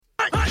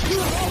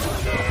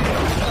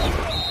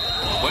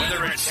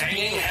Whether it's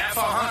hanging half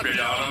 100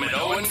 on them at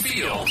Owen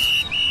Field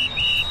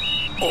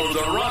or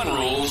the run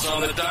rules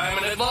on the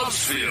diamond at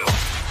Loves Field,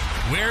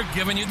 we're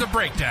giving you the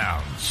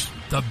breakdowns,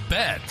 the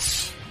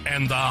bets,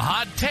 and the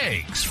hot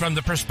takes from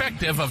the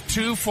perspective of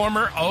two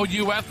former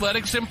OU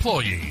Athletics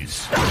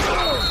employees.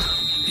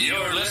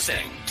 You're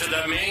listening to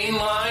the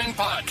Mainline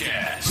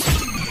Podcast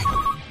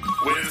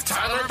with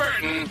Tyler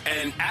Burton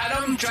and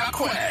Adam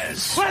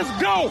Jaquez. Let's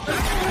go!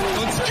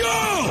 Let's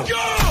go!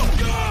 Go!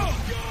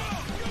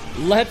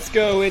 Let's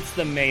go. It's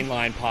the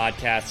Mainline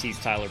Podcast. He's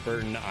Tyler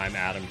Burton. I'm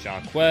Adam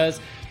Jaquez.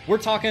 We're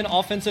talking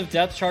offensive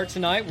depth chart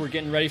tonight. We're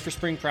getting ready for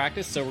spring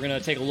practice, so we're going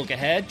to take a look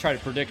ahead, try to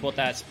predict what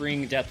that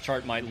spring depth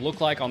chart might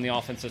look like on the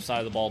offensive side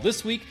of the ball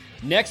this week.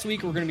 Next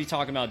week, we're going to be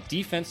talking about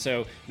defense,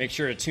 so make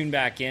sure to tune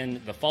back in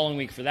the following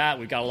week for that.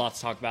 We've got a lot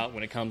to talk about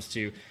when it comes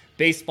to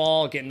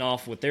baseball, getting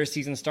off with their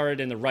season started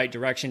in the right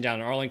direction down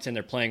in Arlington.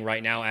 They're playing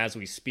right now as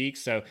we speak,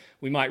 so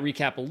we might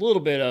recap a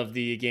little bit of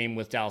the game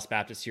with Dallas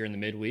Baptist here in the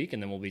midweek,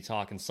 and then we'll be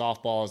talking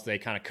softball as they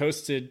kind of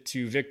coasted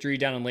to victory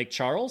down in Lake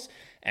Charles.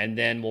 And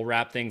then we'll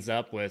wrap things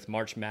up with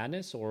March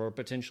Madness or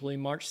potentially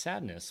March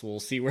Sadness.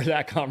 We'll see where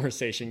that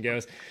conversation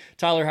goes.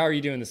 Tyler, how are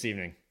you doing this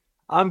evening?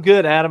 I'm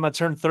good, Adam. I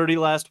turned 30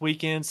 last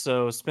weekend,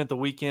 so spent the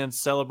weekend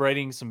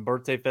celebrating some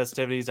birthday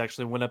festivities.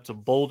 Actually went up to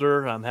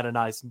Boulder, had a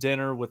nice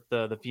dinner with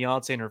the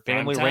fiance and her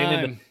family.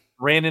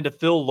 Ran into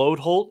Phil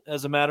Lodeholt,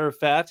 as a matter of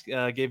fact.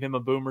 Gave him a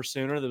boomer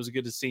sooner. That was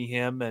good to see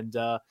him, and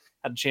had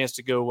a chance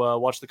to go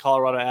watch the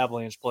Colorado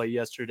Avalanche play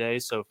yesterday.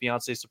 So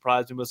fiance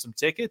surprised me with some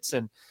tickets,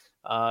 and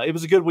it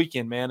was a good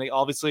weekend, man.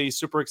 Obviously,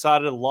 super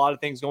excited. A lot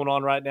of things going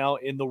on right now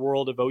in the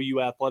world of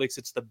OU athletics.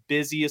 It's the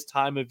busiest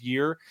time of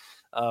year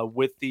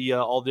with the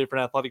all the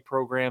different athletic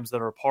programs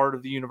that are part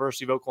of the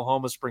University of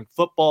Oklahoma. Spring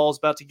football is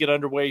about to get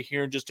underway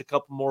here in just a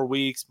couple more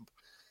weeks.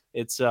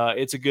 It's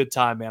a good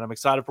time, man. I'm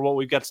excited for what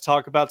we've got to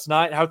talk about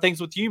tonight. How are things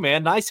with you,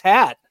 man? Nice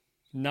hat.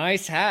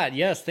 Nice hat.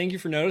 Yes, thank you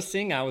for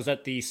noticing. I was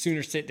at the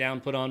Sooner Sit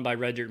Down put on by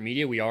Red Dirt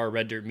Media. We are a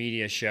Red Dirt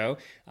Media show.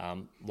 A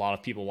lot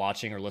of people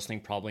watching or listening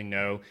probably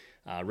know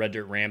Red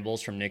Dirt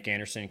Rambles from Nick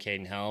Anderson and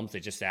Caden Helms. They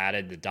just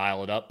added the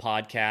Dial It Up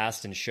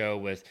podcast and show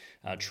with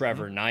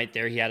Trevor Knight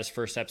there. He had his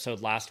first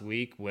episode last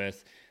week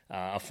with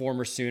a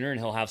former Sooner,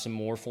 and he'll have some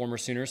more former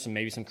Sooners,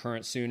 maybe some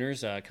current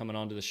Sooners coming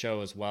onto the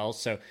show as well.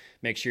 So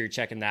make sure you're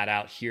checking that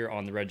out here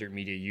on the Red Dirt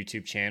Media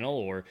YouTube channel,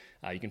 or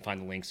you can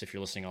find the links if you're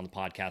listening on the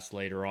podcast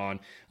later on.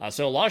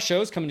 So a lot of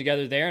shows coming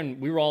together there,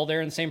 and we were all there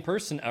in the same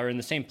person or in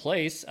the same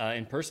place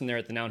in person there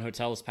at the Noun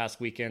Hotel this past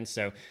weekend.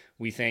 So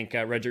we thank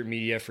Red Dirt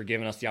Media for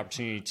giving us the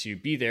opportunity to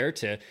be there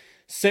to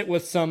sit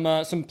with some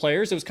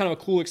players. It was kind of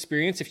a cool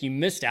experience. If you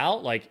missed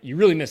out, you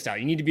really missed out.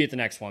 You need to be at the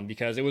next one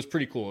because it was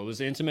pretty cool. It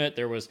was intimate.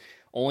 There was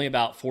only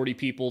about 40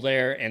 people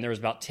there, and there was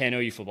about 10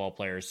 OU football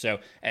players. So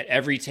at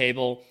every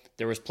table,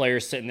 there was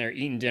players sitting there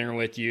eating dinner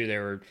with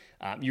you.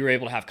 You were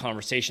able to have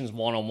conversations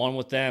one-on-one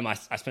with them. I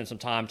spent some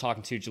time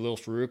talking to Jalil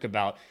Farouk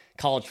about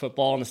college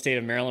football in the state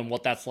of Maryland,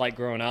 what that's like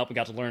growing up. We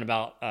got to learn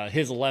about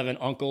his 11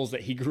 uncles that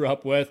he grew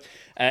up with.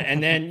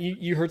 And then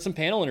you heard some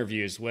panel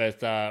interviews with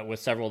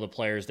several of the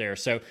players there.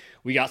 So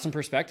we got some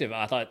perspective.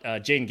 I thought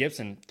Jaden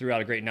Gibson threw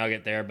out a great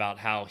nugget there about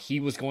how he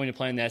was going to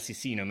play in the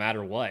SEC no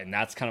matter what. And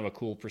that's kind of a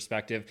cool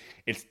perspective.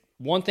 It's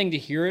one thing to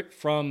hear it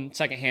from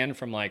secondhand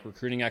from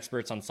recruiting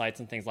experts on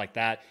sites and things like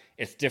that.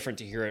 It's different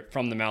to hear it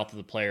from the mouth of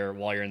the player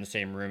while you're in the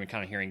same room and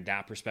kind of hearing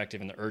that perspective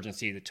and the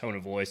urgency, the tone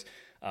of voice,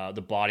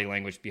 the body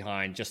language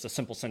behind just a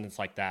simple sentence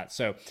like that.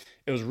 So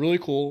it was really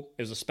cool.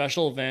 It was a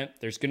special event.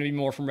 There's going to be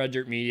more from Red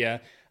Dirt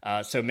Media.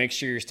 So make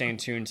sure you're staying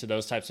tuned to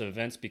those types of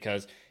events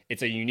because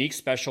it's a unique,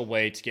 special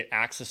way to get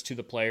access to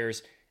the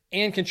players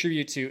and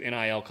contribute to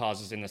NIL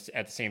causes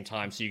at the same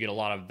time. So you get a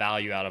lot of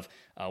value out of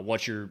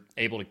what you're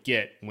able to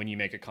get when you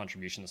make a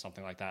contribution to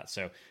something like that.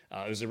 So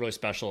it was a really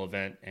special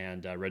event,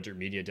 and Red Dirt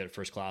Media did it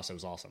first class. It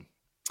was awesome.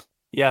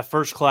 Yeah,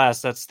 first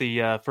class. That's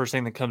the first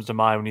thing that comes to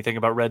mind when you think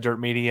about Red Dirt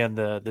Media and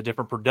the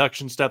different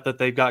production stuff that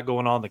they've got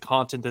going on, the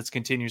content that's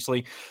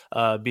continuously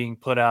being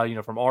put out,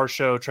 from our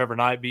show, Trevor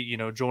Knight,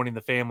 joining the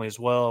family as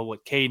well,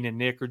 what Caden and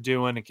Nick are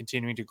doing and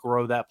continuing to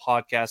grow that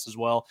podcast as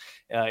well.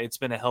 It's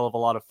been a hell of a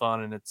lot of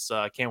fun, and it's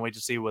can't wait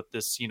to see what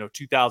this,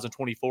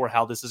 2024,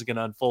 how this is going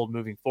to unfold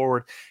moving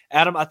forward.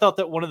 Adam, I thought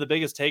that one of the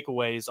biggest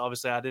takeaways,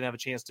 obviously I didn't have a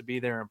chance to be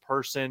there in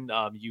person.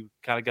 You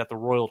kind of got the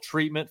royal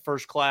treatment,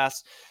 first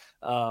class.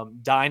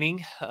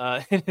 Dining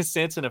in a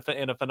sense and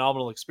a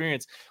phenomenal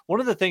experience. One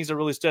of the things that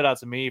really stood out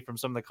to me from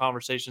some of the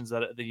conversations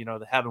that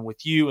having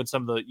with you and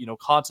some of the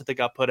content that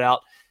got put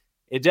out,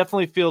 it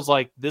definitely feels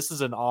like this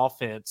is an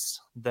offense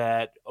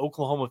that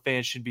Oklahoma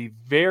fans should be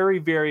very,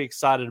 very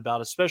excited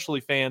about, especially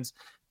fans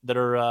that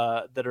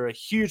are a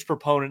huge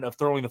proponent of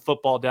throwing the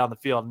football down the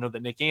field. I know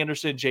that Nick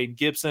Anderson, Jaden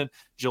Gibson,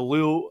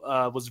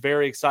 Jalil was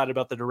very excited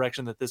about the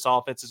direction that this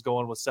offense is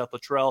going with Seth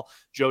Luttrell,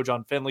 Joe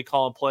John Finley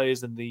calling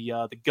plays, and the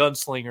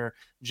gunslinger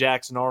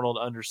Jackson Arnold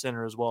under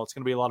center as well. It's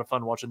going to be a lot of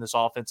fun watching this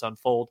offense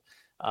unfold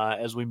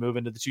as we move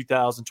into the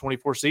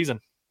 2024 season.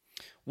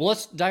 Well,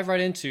 let's dive right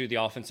into the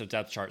offensive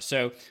depth chart.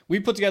 So we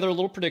put together a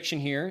little prediction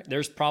here.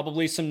 There's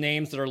probably some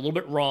names that are a little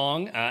bit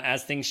wrong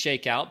as things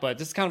shake out, but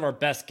this is kind of our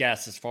best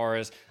guess as far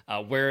as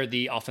where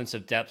the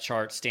offensive depth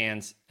chart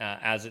stands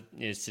as it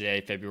is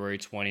today, February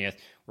 20th.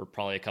 We're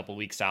probably a couple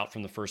weeks out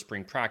from the first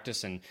spring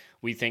practice, and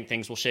we think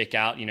things will shake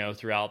out,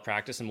 throughout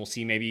practice, and we'll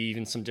see maybe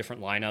even some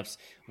different lineups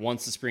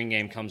once the spring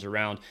game comes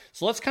around.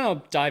 So let's kind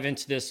of dive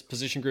into this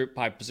position group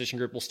by position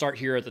group. We'll start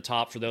here at the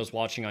top for those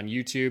watching on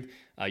YouTube.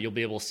 You'll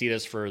be able to see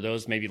this. For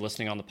those maybe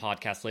listening on the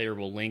podcast later,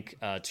 we'll link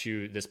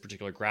to this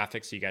particular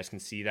graphic so you guys can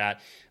see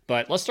that.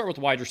 But let's start with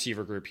the wide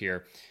receiver group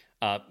here.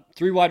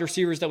 3 wide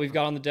receivers that we've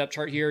got on the depth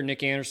chart here: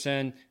 Nick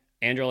Anderson,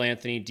 Andrel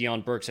Anthony,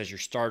 Deion Burks as your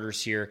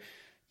starters here.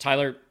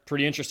 Tyler,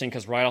 pretty interesting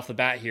because right off the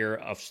bat here,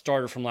 a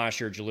starter from last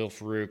year, Jalil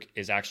Farooq,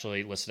 is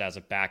actually listed as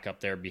a backup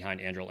there behind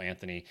Andrel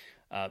Anthony.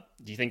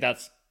 Do you think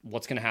that's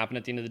what's going to happen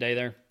at the end of the day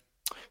there?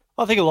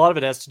 I think a lot of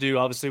it has to do,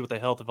 obviously, with the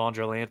health of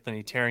Andrel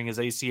Anthony tearing his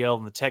ACL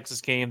in the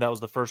Texas game. That was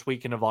the first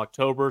weekend of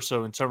October.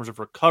 So in terms of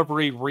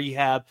recovery,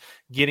 rehab,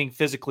 getting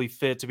physically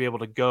fit to be able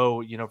to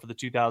go, for the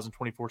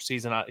 2024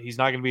 season, he's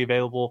not going to be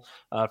available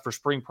for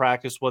spring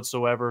practice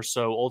whatsoever.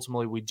 So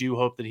ultimately, we do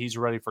hope that he's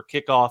ready for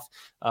kickoff,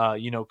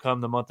 come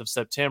the month of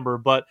September.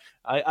 But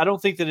I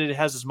don't think that it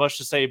has as much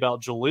to say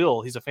about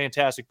Jalil. He's a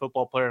fantastic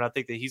football player, and I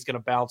think that he's going to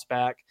bounce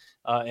back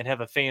and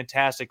have a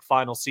fantastic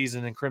final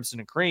season in Crimson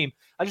and Cream.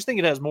 I just think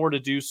it has more to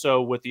do so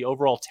with the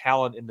overall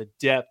talent and the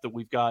depth that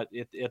we've got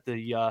at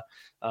the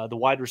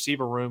wide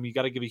receiver room. You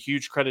got to give a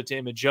huge credit to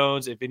Emmett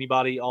Jones. If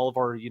anybody, all of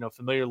our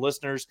familiar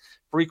listeners,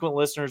 frequent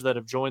listeners that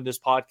have joined this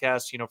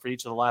podcast, for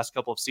each of the last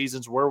couple of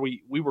seasons, where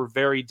we were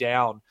very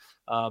down.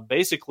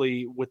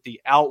 Basically with the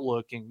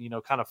outlook and,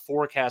 kind of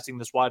forecasting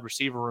this wide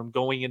receiver room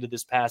going into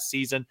this past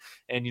season.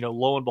 And,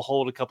 lo and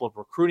behold, a couple of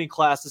recruiting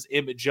classes,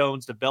 Emmett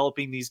Jones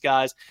developing these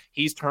guys.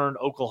 He's turned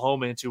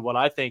Oklahoma into what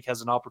I think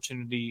has an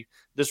opportunity,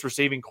 this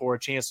receiving core, a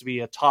chance to be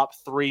a top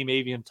 3,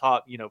 maybe in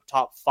top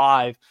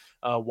 5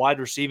 wide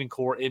receiving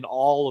core in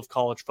all of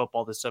college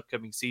football this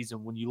upcoming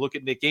season. When you look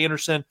at Nick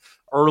Anderson,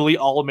 early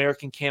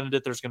All-American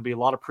candidate, there's going to be a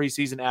lot of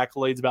preseason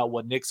accolades about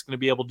what Nick's going to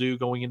be able to do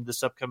going into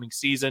this upcoming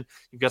season.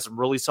 You've got some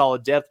really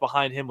solid depth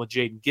behind him with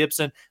Jaden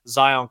Gibson,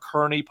 Zion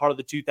Kearney, part of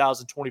the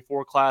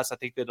 2024 class. I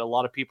think that a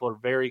lot of people are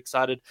very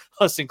excited,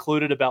 us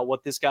included, about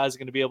what this guy's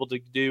going to be able to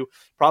do.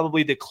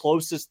 Probably the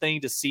closest thing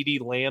to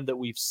CeeDee Lamb that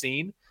we've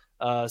seen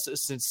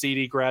since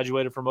CeeDee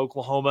graduated from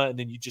Oklahoma. And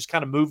then you just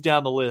kind of move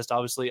down the list.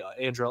 Obviously,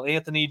 Andrel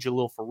Anthony,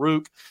 Jalil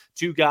Farooq,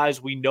 2 guys.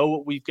 We know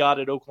what we've got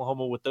at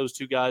Oklahoma with those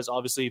 2 guys.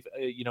 Obviously,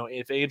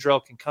 if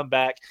Andrel can come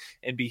back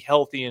and be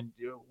healthy, and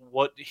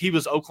what he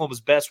was Oklahoma's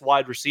best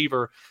wide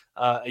receiver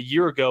a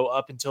year ago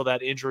up until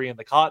that injury in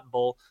the Cotton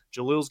Bowl,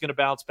 Jalil's going to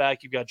bounce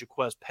back. You've got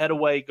Jaquez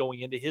Pettaway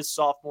going into his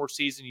sophomore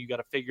season. You got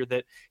to figure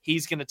that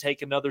he's going to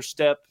take another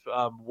step,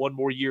 one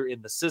more year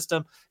in the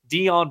system.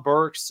 Deion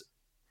Burks,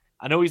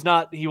 I know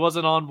he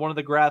wasn't on one of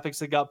the graphics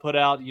that got put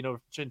out,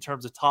 in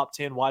terms of top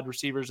 10 wide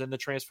receivers in the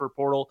transfer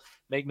portal.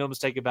 Make no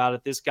mistake about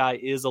it. This guy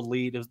is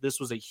elite. This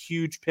was a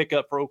huge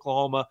pickup for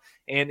Oklahoma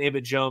and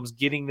Emmett Jones,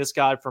 getting this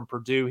guy from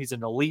Purdue. He's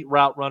an elite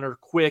route runner,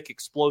 quick,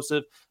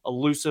 explosive,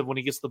 elusive when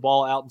he gets the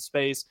ball out in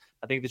space.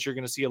 I think that you're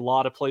going to see a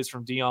lot of plays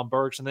from Deion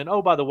Burks. And then,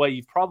 oh, by the way,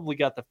 you've probably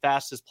got the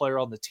fastest player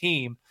on the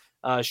team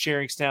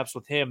sharing snaps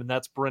with him, and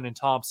that's Brennan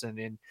Thompson.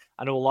 And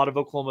I know a lot of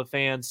Oklahoma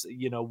fans,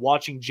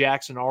 watching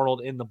Jackson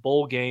Arnold in the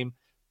bowl game,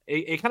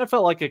 it kind of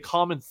felt like a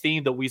common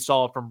theme that we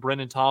saw from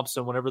Brennan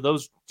Thompson whenever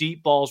those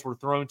deep balls were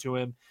thrown to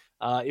him.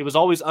 It was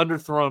always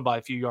underthrown by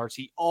a few yards.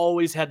 He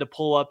always had to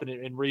pull up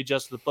and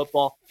readjust the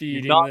football.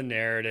 Feeding the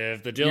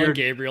narrative, the Dillon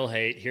Gabriel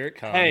hate. Here it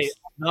comes. Hey,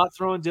 I'm not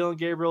throwing Dillon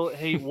Gabriel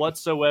hate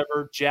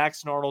whatsoever.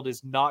 Jackson Arnold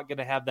is not going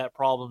to have that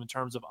problem in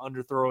terms of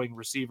underthrowing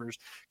receivers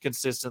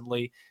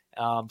consistently.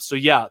 So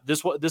yeah,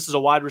 this is a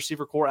wide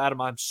receiver core, Adam,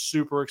 I'm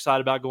super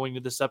excited about going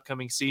into this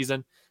upcoming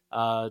season.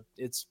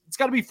 It's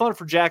got to be fun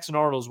for Jackson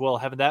Arnold as well,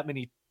 having that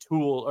many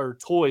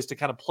toys to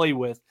kind of play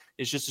with.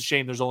 It's just a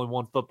shame there's only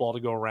one football to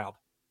go around.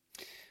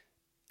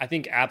 I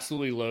think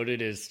absolutely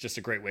loaded is just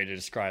a great way to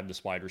describe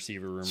this wide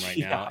receiver room right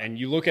now. And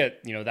you look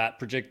at, that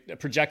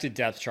projected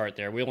depth chart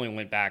there. We only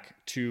went back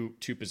two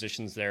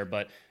positions there,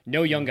 but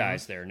no young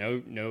guys there.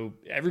 No,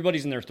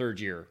 everybody's in their 3rd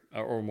year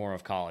or more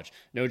of college.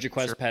 No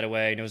Jaquez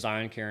Pettaway, no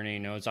Zion Kearney,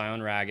 no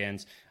Zion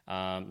Raggins,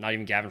 not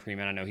even Gavin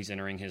Freeman. I know he's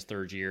entering his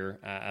 3rd year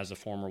as a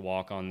former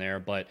walk-on there,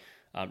 but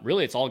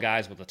really it's all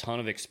guys with a ton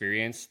of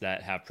experience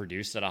that have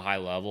produced at a high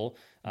level.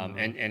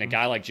 And a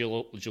guy like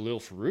Jalil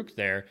Farooq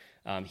there,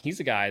 he's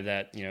a guy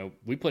that,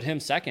 we put him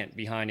second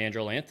behind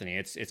Andrel Anthony.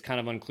 It's kind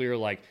of unclear,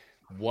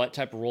 what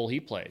type of role he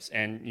plays.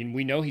 And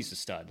we know he's a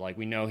stud.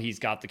 We know he's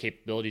got the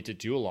capability to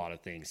do a lot of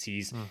things.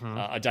 He's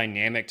a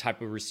dynamic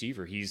type of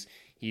receiver.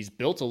 He's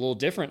built a little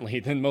differently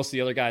than most of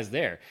the other guys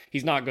there.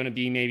 He's not going to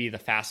be maybe the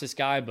fastest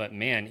guy, but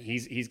man,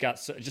 he's got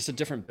just a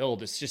different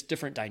build. It's just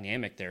different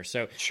dynamic there.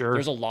 So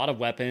there's a lot of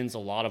weapons, a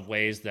lot of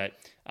ways that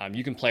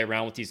you can play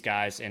around with these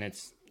guys. And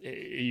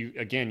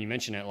you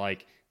mentioned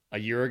it, a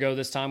year ago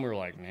this time, we were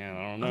like, man,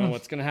 I don't know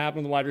what's going to happen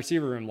in the wide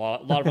receiver room.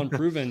 A lot of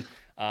unproven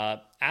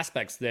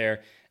aspects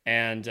there.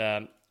 And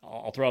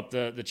I'll throw up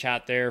the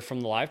chat there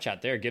from the live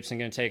chat there. Gibson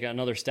going to take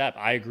another step.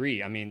 I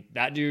agree. I mean,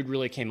 that dude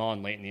really came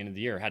on late in the end of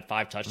the year, had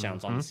 5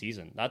 touchdowns on the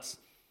season. That's,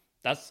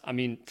 I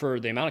mean, for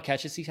the amount of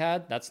catches he's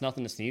had, that's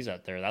nothing to sneeze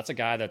at there. That's a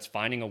guy that's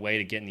finding a way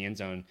to get in the end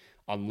zone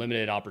on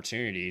limited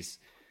opportunities.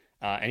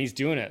 And he's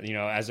doing it,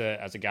 as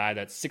a guy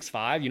that's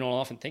 6'5", you don't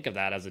often think of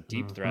that as a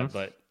deep threat,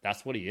 but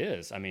that's what he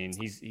is. I mean,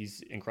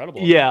 he's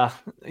incredible. Yeah.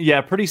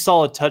 Pretty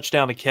solid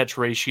touchdown to catch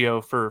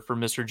ratio for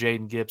Mr.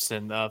 Jaden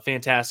Gibson.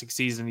 Fantastic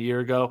season a year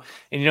ago.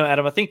 And,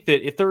 Adam, I think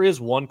that if there is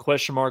one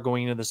question mark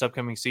going into this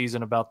upcoming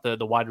season about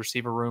the wide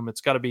receiver room,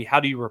 it's got to be, how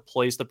do you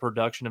replace the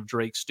production of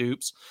Drake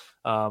Stoops?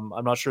 I'm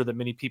not sure that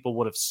many people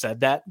would have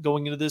said that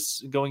going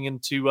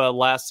into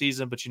last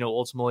season, but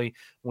ultimately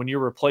when you're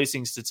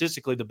replacing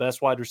statistically the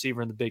best wide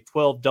receiver in the Big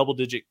 12,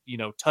 double-digit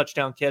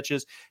touchdown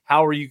catches,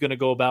 how are you going to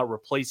go about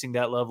replacing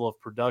that level of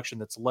production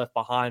that's left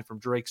behind from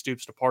Drake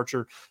Stoops'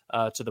 departure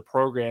to the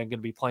program? Going to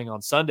be playing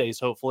on Sundays,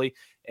 hopefully.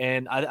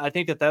 And I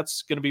think that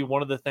that's going to be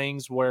one of the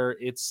things where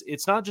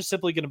it's not just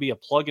simply going to be a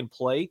plug and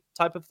play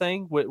type of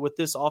thing with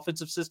this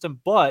offensive system,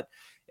 but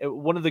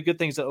one of the good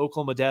things that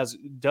Oklahoma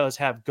does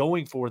have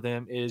going for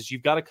them is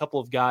you've got a couple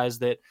of guys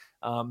that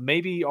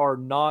maybe are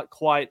not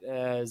quite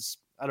as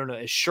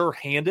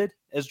sure-handed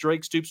as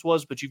Drake Stoops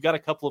was, but you've got a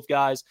couple of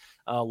guys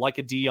like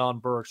a Dion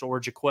Burks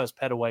or Jaquez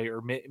Petaway,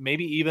 or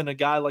maybe even a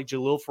guy like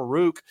Jalil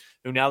Farouk,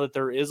 who, now that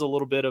there is a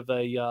little bit of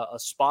a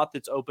spot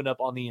that's opened up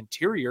on the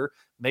interior,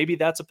 maybe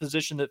that's a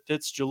position that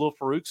fits Jalil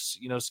Farouk's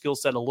skill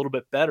set a little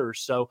bit better.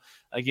 So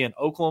again,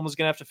 Oklahoma's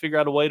going to have to figure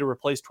out a way to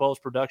replace 12's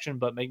production,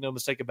 but make no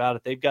mistake about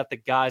it, they've got the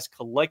guys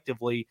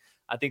collectively.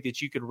 I think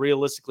that you could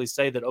realistically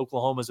say that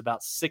Oklahoma is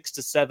about 6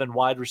 to 7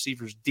 wide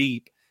receivers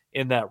deep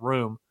in that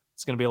room.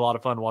 It's going to be a lot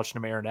of fun watching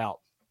them air it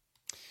out.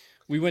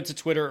 We went to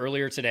Twitter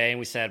earlier today and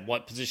we said,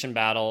 what position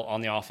battle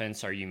on the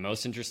offense are you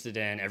most interested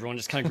in? Everyone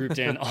just kind of grouped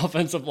in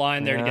offensive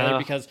line there together,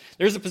 because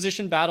there's a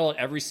position battle at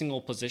every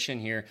single position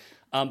here.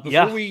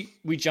 Before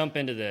we jump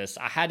into this,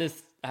 I had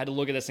to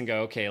look at this and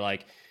go, okay,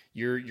 like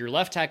your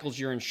left tackle is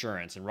your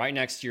insurance, and right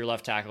next to your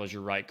left tackle is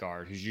your right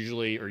guard,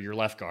 your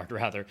left guard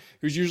rather,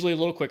 who's usually a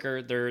little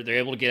quicker. They're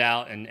able to get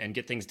out and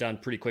get things done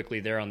pretty quickly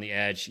there on the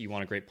edge. You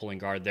want a great pulling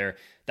guard there.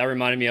 That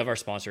reminded me of our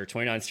sponsor,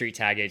 29th Street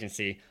Tag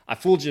Agency. I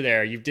fooled you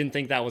there. You didn't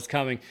think that was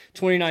coming.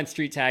 29th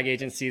Street Tag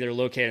Agency, they're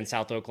located in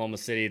South Oklahoma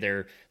City.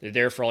 They're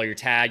there for all your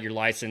tag, your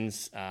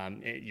license,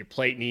 your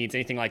plate needs,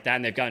 anything like that,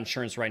 and they've got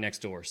insurance right next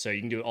door. So you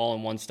can do it all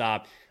in one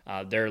stop.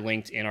 They're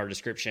linked in our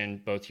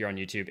description, both here on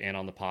YouTube and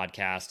on the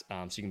podcast.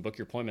 So you can book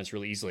your appointments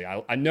really easily.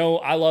 I know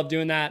I love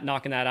doing that,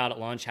 knocking that out at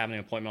lunch, having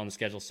an appointment on the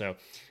schedule. So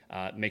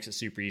it makes it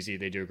super easy.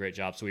 They do a great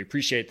job. So we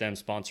appreciate them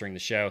sponsoring the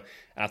show.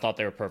 And I thought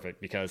they were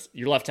perfect, because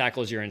your left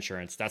tackle is your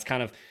insurance. That's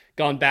kind of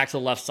gone back to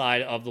the left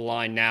side of the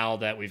line now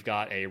that we've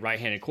got a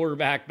right-handed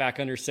quarterback back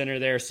under center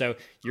there. So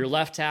your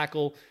left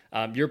tackle,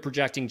 you're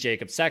projecting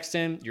Jacob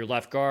Sexton. Your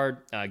left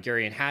guard,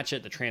 Garion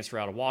Hatchett, the transfer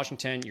out of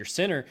Washington. Your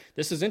center,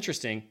 this is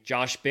interesting,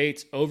 Josh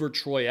Bates over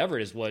Troy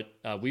Everett is what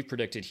we've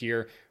predicted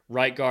here.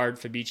 Right guard,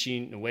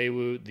 Fabichi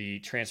Nwewu, the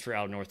transfer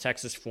out of North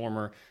Texas,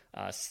 former,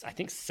 I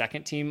think,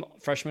 second-team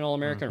freshman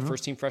All-American or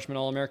first-team freshman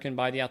All-American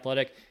by The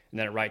Athletic. And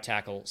then at right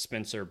tackle,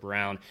 Spencer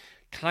Brown.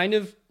 Kind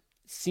of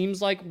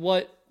seems like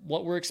what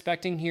we're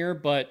expecting here,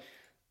 but,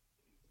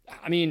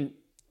 I mean,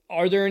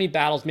 are there any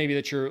battles maybe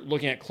that you're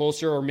looking at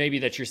closer, or maybe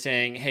that you're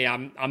saying, hey,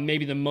 I'm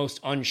maybe the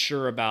most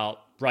unsure about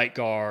right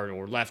guard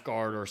or left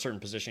guard or a certain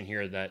position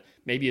here that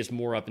maybe is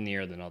more up in the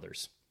air than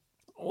others?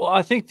 Well,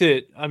 I think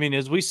that,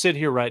 as we sit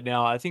here right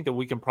now, I think that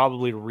we can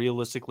probably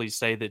realistically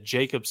say that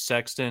Jacob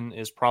Sexton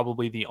is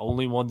probably the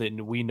only one that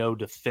we know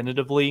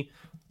definitively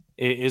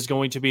is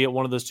going to be at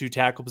one of those two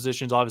tackle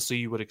positions. Obviously,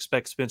 you would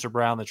expect Spencer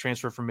Brown, the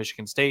transfer from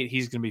Michigan State.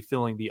 He's going to be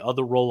filling the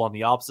other role on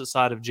the opposite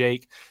side of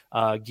Jake.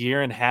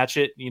 Garion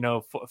Hatchett,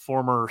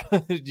 former,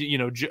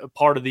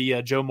 part of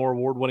the Joe Moore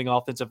Award-winning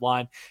offensive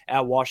line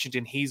at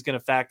Washington. He's going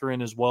to factor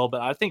in as well.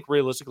 But I think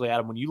realistically,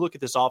 Adam, when you look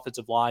at this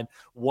offensive line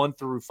 1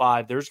 through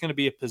 5, there's going to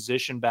be a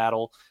position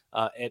battle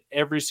at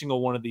every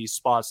single one of these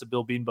spots that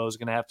Bill Beanbo is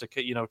going to have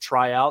to,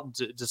 try out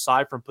and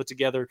decipher and put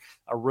together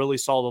a really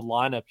solid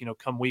lineup,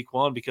 come week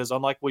 1, because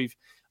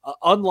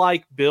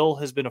unlike Bill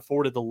has been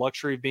afforded the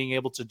luxury of being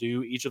able to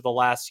do each of the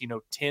last,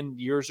 10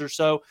 years or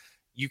so,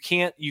 you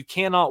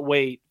cannot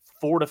wait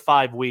 4 to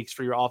 5 weeks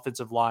for your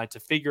offensive line to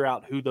figure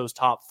out who those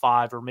top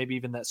 5 or maybe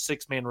even that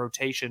 6-man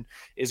rotation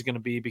is going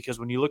to be. Because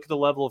when you look at the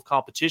level of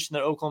competition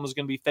that Oklahoma is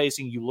going to be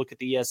facing, you look at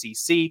the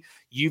SEC,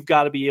 you've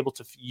got to be able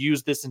to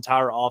use this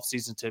entire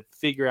offseason to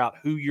figure out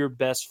who your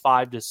best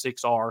 5 to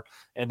 6 are.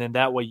 And then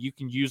that way you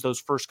can use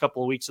those first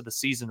couple of weeks of the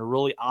season to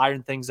really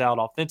iron things out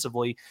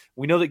offensively.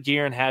 We know that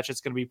Garion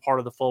Hatchett's going to be part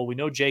of the fold. We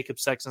know Jacob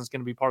Sexton's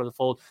going to be part of the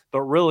fold.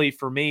 But really,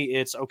 for me,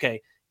 it's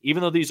okay.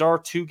 Even though these are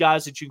two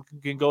guys that you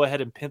can go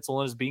ahead and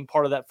pencil in as being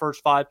part of that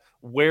first 5,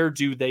 where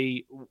do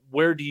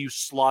you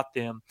slot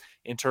them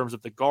in terms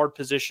of the guard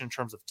position, in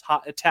terms of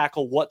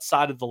tackle, what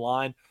side of the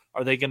line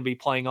are they going to be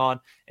playing on?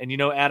 And,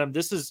 Adam,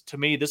 this is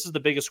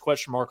the biggest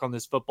question mark on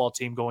this football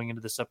team going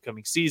into this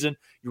upcoming season.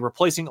 You're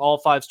replacing all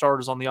 5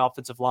 starters on the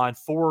offensive line.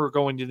 4 are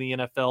going to the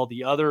NFL.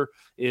 The other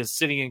is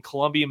sitting in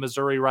Columbia,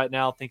 Missouri right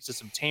now, thanks to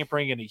some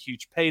tampering and a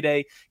huge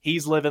payday.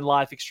 He's living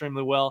life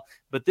extremely well.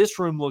 But this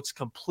room looks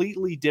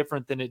completely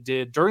different than it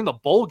did during the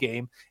bowl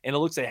game, and it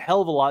looks a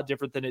hell of a lot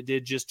different than it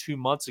did just 2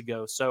 months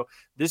ago. So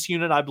this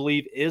unit, I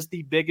believe, is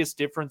the biggest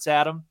difference,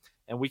 Adam.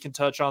 And we can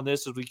touch on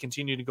this as we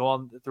continue to go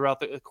on throughout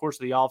the course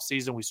of the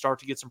offseason. We start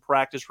to get some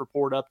practice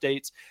report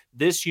updates.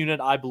 This unit,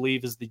 I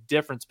believe, is the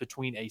difference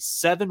between a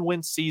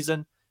 7-win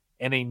season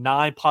and a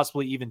 9,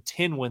 possibly even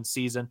 10-win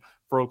season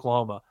for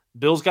Oklahoma.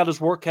 Bill's got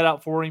his work cut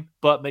out for him,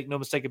 but make no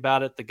mistake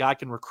about it, the guy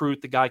can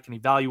recruit, the guy can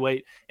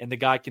evaluate, and the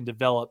guy can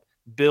develop.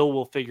 Bill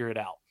will figure it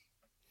out.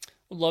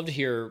 I'd love to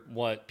hear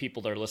what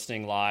people that are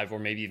listening live or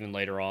maybe even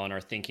later on are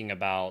thinking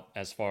about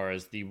as far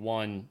as the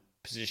one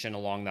position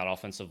along that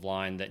offensive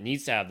line that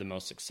needs to have the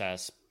most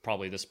success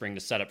probably this spring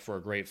to set up for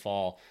a great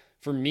fall.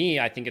 For me,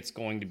 I think it's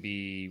going to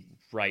be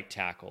right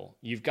tackle.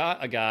 You've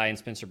got a guy in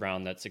Spencer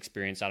Brown that's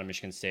experienced out of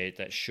Michigan State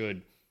that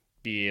should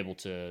be able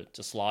to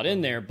slot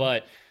in there,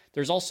 but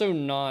there's also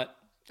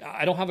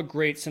I don't have a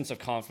great sense of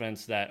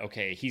confidence that,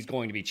 okay, he's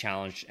going to be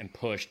challenged and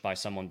pushed by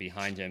someone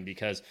behind him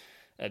because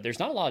there's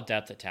not a lot of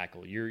depth at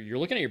tackle. You're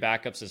looking at your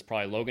backups as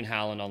probably Logan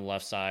Howland on the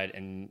left side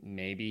and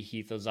maybe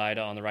Heath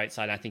Ozaida on the right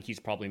side. I think he's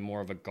probably more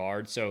of a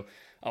guard. So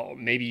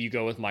maybe you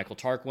go with Michael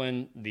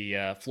Tarquin,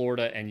 the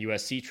Florida and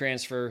USC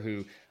transfer,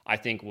 who I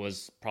think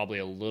was probably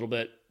a little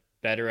bit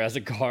better as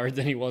a guard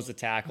than he was a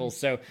tackle.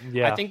 So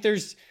yeah. I think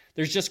there's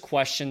just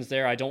questions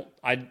there.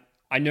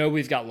 I know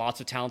we've got lots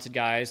of talented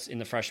guys in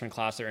the freshman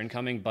class that are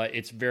incoming, but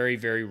it's very,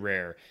 very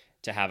rare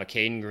to have a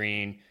Caden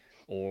Green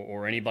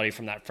or anybody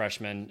from that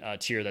freshman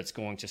tier that's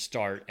going to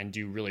start and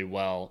do really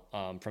well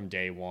from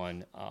day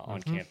one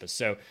on campus.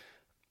 So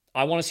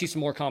I want to see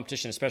some more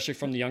competition, especially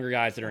from the younger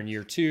guys that are in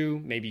year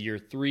 2, maybe year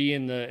 3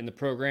 in the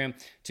program,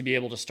 to be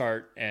able to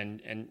start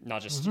and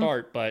not just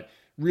start, but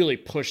really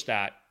push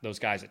those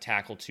guys at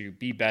tackle to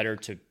be better,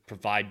 to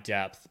provide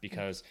depth,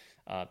 because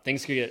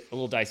things could get a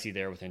little dicey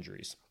there with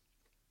injuries.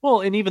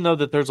 Well, and even though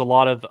that there's a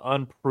lot of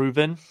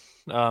unproven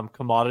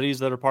commodities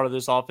that are part of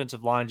this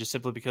offensive line, just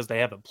simply because they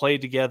haven't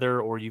played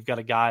together, or you've got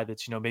a guy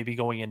that's, maybe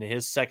going into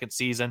his second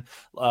season,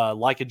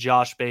 like a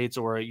Josh Bates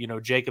or,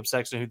 Jacob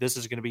Sexton, who this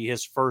is going to be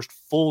his first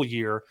full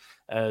year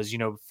as,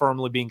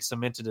 firmly being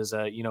cemented as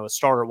a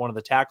starter at one of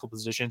the tackle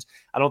positions.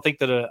 I don't think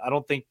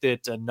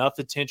that enough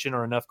attention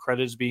or enough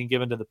credit is being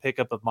given to the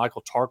pickup of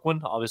Michael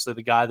Tarquin, obviously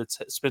the guy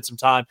that's spent some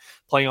time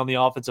playing on the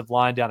offensive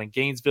line down in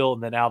Gainesville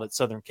and then out at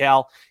Southern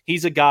Cal.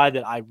 He's a guy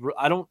that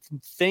I don't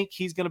think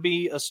he's going to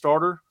be a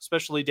starter,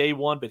 especially day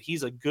one, but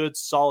he's a good,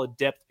 solid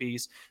depth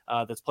piece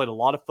that's played a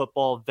lot of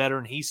football,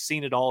 veteran. He's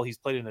seen it all. He's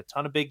played in a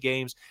ton of big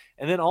games.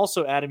 And then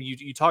also, Adam,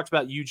 you talked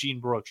about Eugene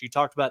Brooks. You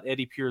talked about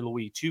Eddie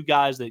Pierre-Louis, 2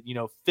 guys that,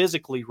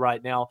 physically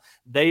right now,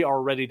 they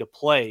are ready to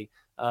play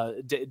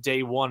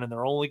day one, and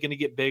they're only going to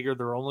get bigger.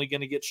 They're only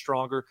going to get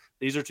stronger.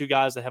 These are 2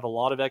 guys that have a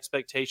lot of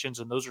expectations,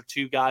 and those are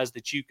 2 guys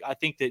that I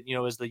think that,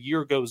 as the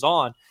year goes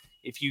on,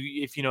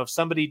 if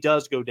somebody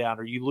does go down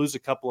or you lose a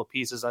couple of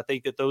pieces, I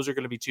think that those are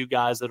going to be 2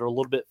 guys that are a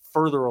little bit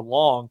further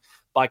along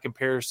by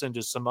comparison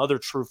to some other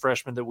true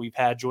freshmen that we've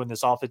had join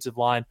this offensive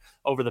line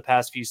over the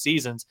past few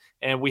seasons.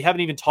 And we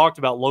haven't even talked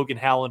about Logan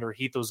Howland or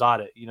Heath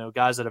Ozaida,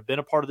 guys that have been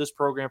a part of this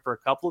program for a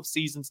couple of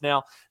seasons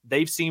now.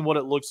 They've seen what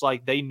it looks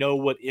like. They know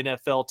what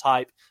NFL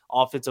type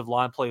offensive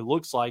line play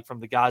looks like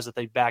from the guys that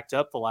they've backed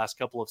up the last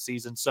couple of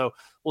seasons. So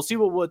we'll see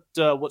what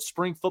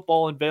spring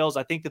football unveils.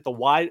 I think that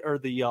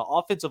the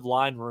offensive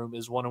line room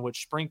is one in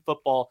which spring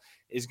football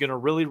is going to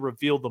really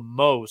reveal the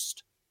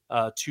most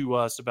to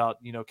us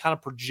about, kind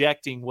of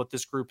projecting what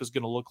this group is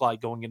going to look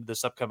like going into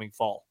this upcoming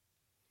fall.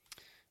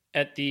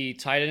 At the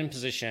tight end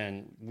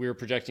position, we're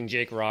projecting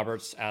Jake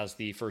Roberts as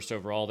the first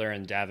overall there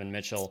and Davin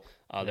Mitchell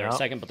there at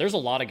second. But there's a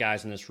lot of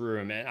guys in this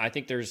room, and I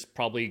think there's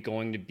probably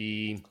going to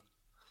be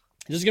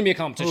 – this is going to be a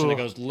competition that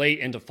goes late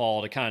into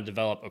fall to kind of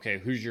develop, okay,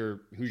 who's your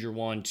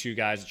 1, 2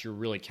 guys that you're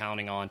really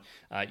counting on.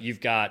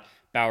 You've got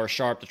Bauer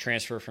Sharp, the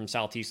transfer from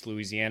Southeast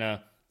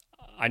Louisiana.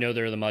 I know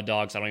they're the Mud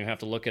Dogs. I don't even have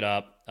to look it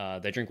up.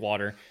 They drink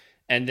water.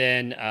 And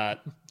then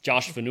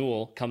Josh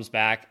Faneuil comes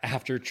back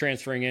after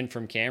transferring in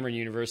from Cameron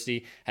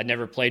University, had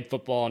never played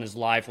football in his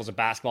life, was a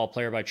basketball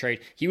player by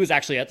trade. He was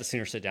actually at the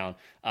Sooner sit-down.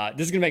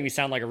 This is going to make me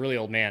sound like a really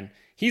old man.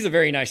 He's a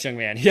very nice young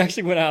man. He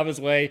actually went out of his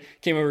way,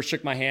 came over,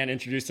 shook my hand,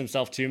 introduced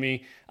himself to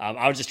me.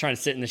 I was just trying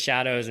to sit in the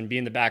shadows and be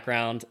in the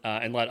background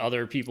and let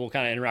other people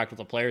kind of interact with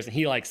the players. And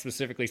he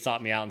specifically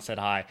sought me out and said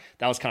hi.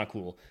 That was kind of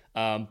cool.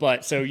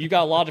 But so you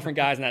got a lot of different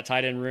guys in that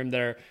tight end room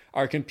that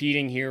are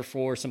competing here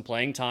for some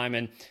playing time.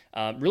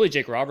 And really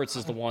Jake Roberts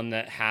is the one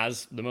that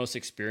has the most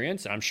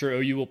experience. And I'm sure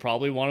OU will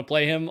probably want to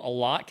play him a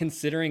lot,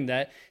 considering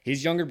that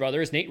his younger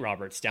brother is Nate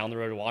Roberts down the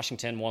road to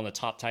Washington, one of the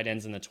top tight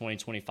ends in the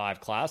 2025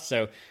 class.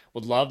 So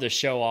would love to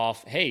show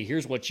off, hey,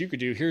 here's what you could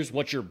do. Here's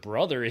what your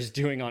brother is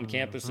doing on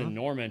campus in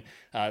Norman.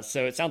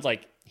 So it sounds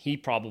like he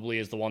probably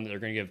is the one that they're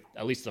going to give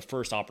at least the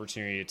first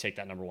opportunity to take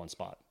that number 1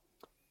 spot.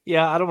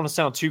 Yeah, I don't want to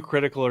sound too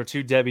critical or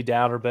too Debbie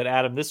Downer, but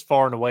Adam, this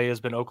far and away has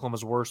been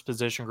Oklahoma's worst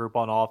position group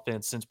on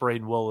offense since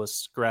Braden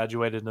Willis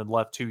graduated and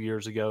left 2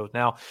 years ago.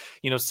 Now,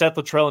 Seth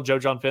Luttrell and Joe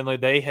John Finley,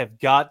 they have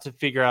got to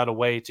figure out a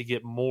way to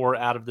get more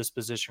out of this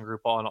position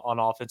group on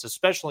offense,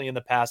 especially in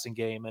the passing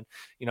game. And,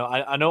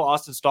 I know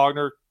Austin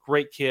Stogner,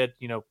 great kid,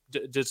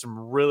 did some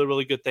really,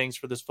 really good things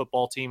for this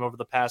football team over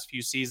the past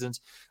few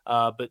seasons.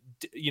 But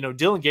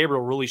Dillon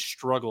Gabriel really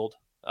struggled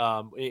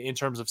in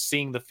terms of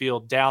seeing the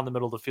field down the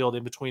middle of the field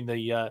in between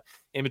the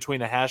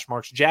hash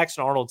marks.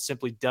 Jackson Arnold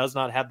simply does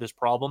not have this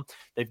problem.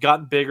 They've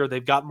gotten bigger,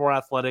 they've gotten more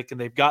athletic, and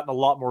they've gotten a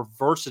lot more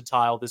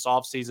versatile this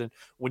offseason.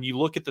 When you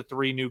look at the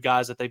three new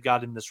guys that they've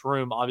got in this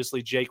room,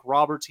 obviously Jake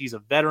Roberts, he's a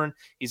veteran.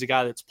 He's a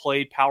guy that's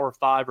played Power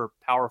 5 or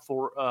Power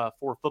 4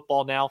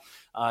 football now.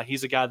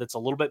 He's a guy that's a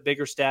little bit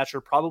bigger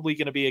stature, probably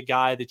going to be a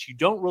guy that you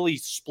don't really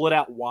split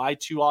out wide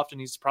too often.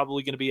 He's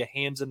probably going to be a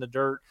hands in the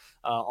dirt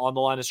on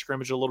the line of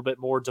scrimmage a little bit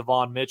more.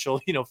 Devon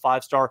Mitchell,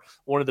 5-star,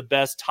 one of the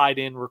best tight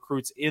end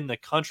recruits in the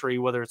country,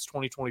 whether it's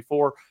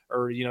 2024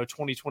 or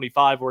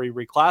 2025 where he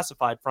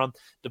reclassified from.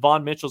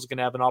 Devon Mitchell's going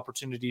to have an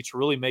opportunity to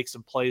really make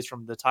some plays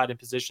from the tight end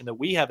position that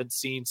we haven't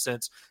seen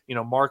since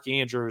Mark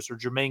Andrews or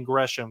Jermaine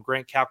Gresham,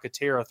 Grant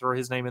Calcaterra, throw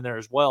his name in there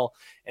as well.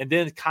 And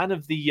then kind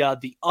of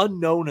the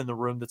unknown in the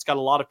room that's got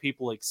a lot of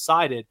people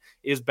excited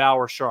is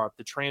Bauer Sharp,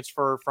 the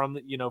transfer from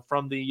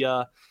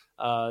down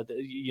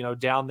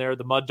there,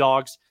 the Mud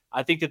Dogs.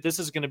 I think that this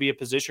is going to be a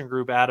position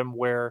group, Adam,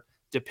 where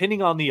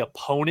depending on the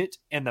opponent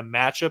and the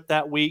matchup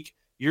that week,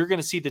 you're going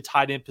to see the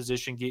tight end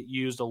position get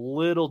used a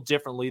little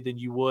differently than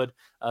you would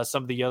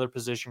some of the other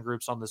position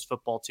groups on this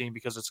football team,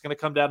 because it's going to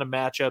come down to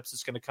matchups.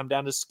 It's going to come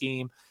down to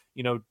scheme.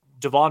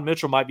 Devon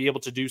Mitchell might be able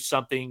to do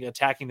something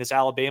attacking this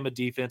Alabama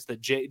defense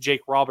that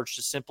Jake Roberts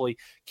just simply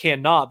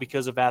cannot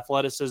because of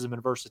athleticism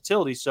and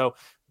versatility. So,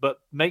 but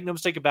make no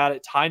mistake about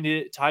it, tight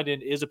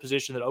end is a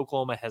position that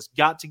Oklahoma has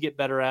got to get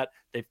better at.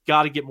 They've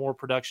got to get more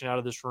production out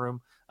of this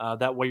room.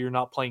 That way you're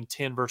not playing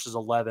 10 versus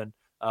 11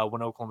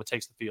 when Oklahoma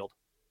takes the field.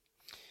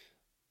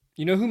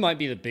 You know who might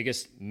be the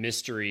biggest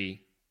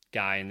mystery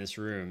guy in this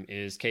room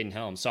is Caden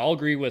Helms. So I'll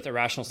agree with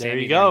Irrational Sammy. There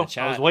you go. In the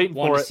chat. I was waiting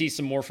Wanted for to it. see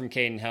some more from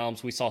Caden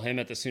Helms. We saw him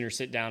at the Sooner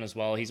Sit Down as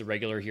well. He's a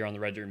regular here on the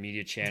Red Dirt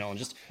Media channel, and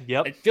just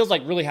It feels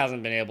like really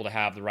hasn't been able to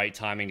have the right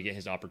timing to get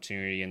his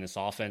opportunity in this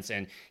offense.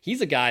 And he's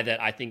a guy that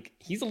I think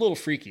he's a little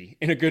freaky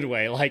in a good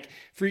way, like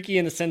freaky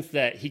in the sense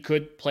that he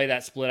could play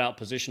that split out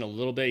position a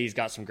little bit. He's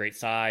got some great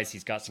size.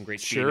 He's got some great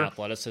speed and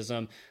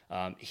athleticism.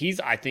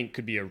 I think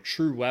could be a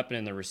true weapon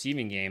in the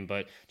receiving game,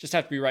 but just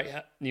have to be right,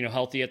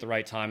 healthy at the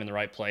right time in the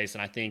right place.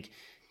 And I think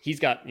he's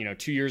got,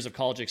 2 years of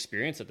college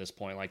experience at this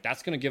point. Like,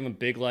 that's going to give him a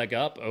big leg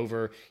up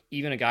over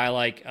even a guy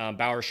like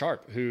Bauer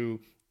Sharp, who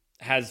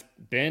has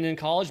been in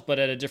college, but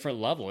at a different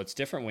level. It's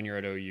different when you're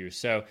at OU.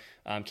 So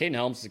Caden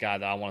Helms is a guy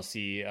that I want to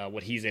see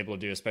what he's able to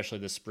do, especially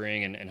this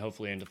spring and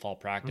hopefully into fall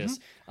practice.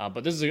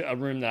 But this is a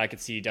room that I could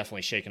see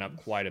definitely shaking up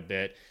quite a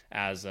bit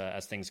as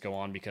things go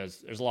on, because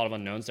there's a lot of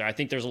unknowns there. I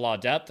think there's a lot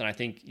of depth, and I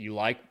think you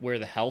like where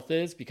the health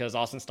is, because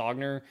Austin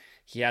Stogner,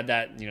 he had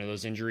that,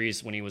 those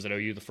injuries when he was at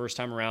OU the first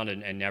time around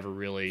and never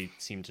really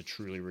seemed to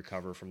truly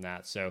recover from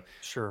that. So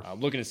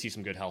looking to see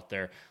some good health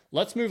there.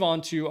 Let's move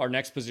on to our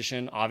next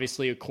position.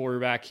 Obviously a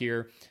quarterback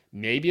here,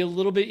 maybe a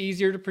little bit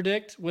easier to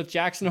predict with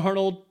Jackson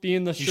Arnold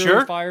being the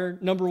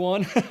surefire number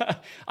one.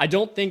 I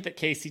don't think that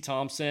Casey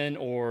Thompson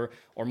or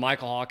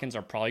Michael Hawkins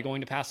are probably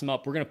going to pass him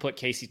up. We're going to put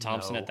Casey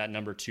Thompson at that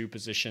number 2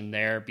 position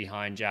there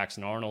behind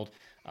Jackson Arnold.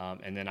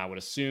 And then I would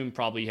assume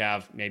probably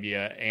have maybe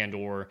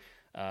a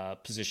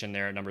position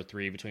there at number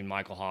 3 between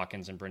Michael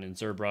Hawkins and Brendan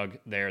Zurbrugg.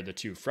 They're the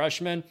 2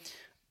 freshmen.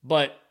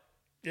 But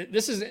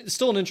this is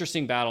still an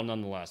interesting battle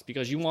nonetheless,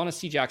 because you want to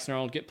see Jackson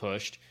Arnold get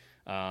pushed.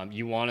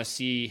 You want to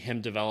see him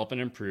develop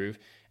and improve.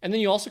 And then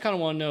you also kind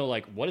of want to know,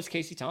 like, what is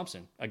Casey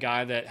Thompson? A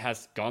guy that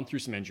has gone through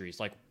some injuries.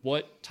 Like,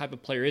 what type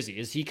of player is he?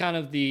 Is he kind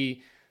of the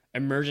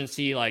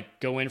emergency, like,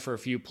 go in for a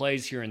few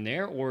plays here and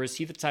there? Or is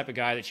he the type of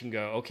guy that you can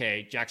go,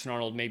 okay, Jackson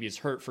Arnold maybe is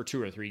hurt for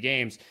 2 or 3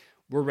 games.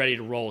 We're ready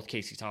to roll with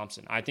Casey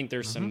Thompson. I think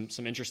there's some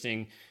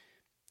interesting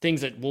things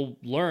that we'll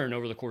learn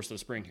over the course of the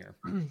spring here.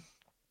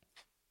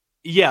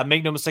 Yeah,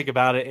 make no mistake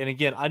about it. And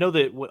again, I know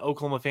that what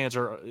Oklahoma fans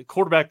are,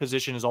 quarterback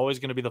position is always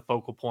going to be the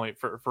focal point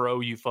for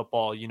OU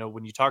football.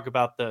 When you talk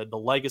about the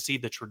legacy,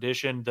 the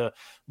tradition,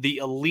 the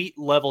elite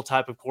level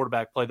type of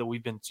quarterback play that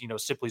we've been,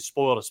 simply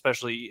spoiled,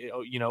 especially,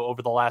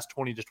 over the last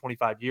 20 to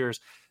 25 years.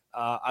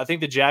 I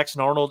think that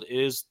Jackson Arnold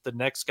is the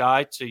next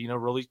guy to,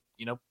 really,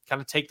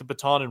 kind of take the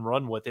baton and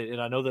run with it.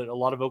 And I know that a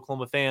lot of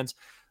Oklahoma fans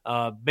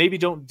maybe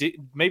don't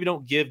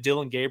give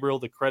Dillon Gabriel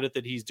the credit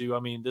that he's due.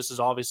 I mean, this is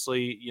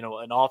obviously,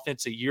 an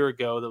offense a year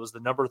ago that was the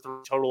number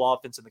 3 total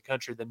offense in the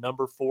country, the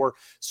number 4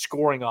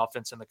 scoring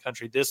offense in the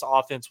country. This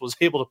offense was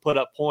able to put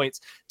up points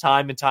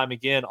time and time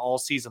again all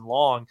season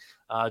long,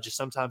 just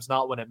sometimes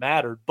not when it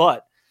mattered.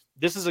 But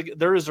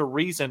there is a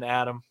reason,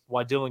 Adam,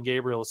 why Dillon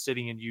Gabriel is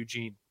sitting in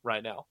Eugene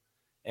right now.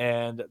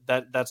 And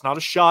that's not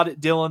a shot at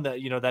Dylan.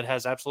 That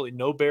has absolutely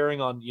no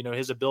bearing on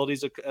his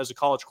abilities as a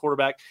college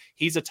quarterback.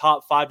 He's a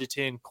top 5 to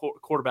 10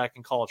 quarterback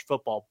in college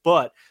football.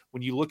 But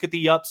when you look at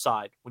the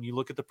upside, when you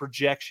look at the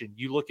projection,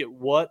 you look at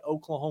what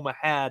Oklahoma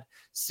had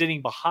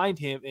sitting behind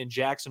him in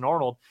Jackson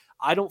Arnold,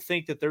 I don't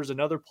think that there's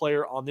another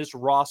player on this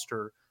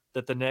roster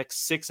that the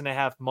next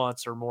 6.5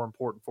 months are more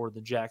important for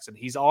than Jackson.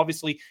 He's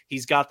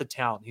got the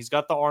talent. He's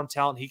got the arm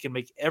talent. He can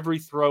make every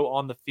throw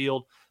on the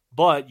field.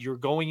 But you're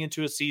going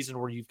into a season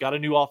where you've got a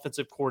new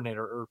offensive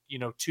coordinator or,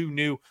 2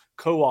 new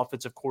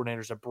co-offensive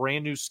coordinators, a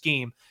brand new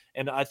scheme.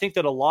 And I think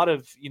that a lot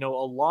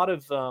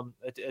of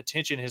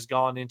attention has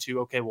gone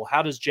into, okay, well,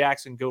 how does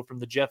Jackson go from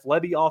the Jeff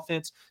Lebby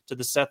offense to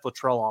the Seth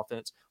Luttrell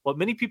offense? What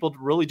many people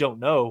really don't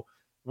know,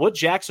 what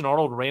Jackson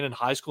Arnold ran in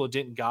high school at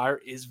Denton Guyer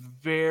is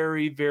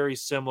very, very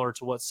similar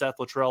to what Seth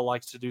Luttrell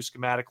likes to do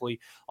schematically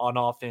on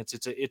offense.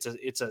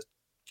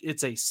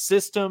 It's a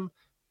system.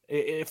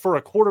 For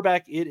a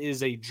quarterback, it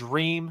is a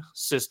dream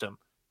system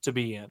to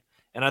be in.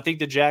 And I think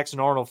that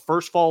Jackson Arnold,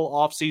 first fall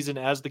offseason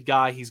as the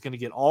guy, he's going to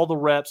get all the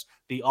reps.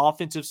 The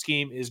offensive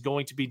scheme is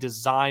going to be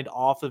designed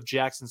off of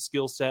Jackson's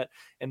skill set.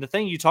 And the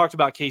thing you talked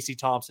about, Casey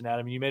Thompson,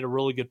 Adam, you made a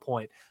really good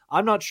point.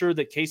 I'm not sure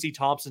that Casey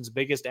Thompson's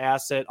biggest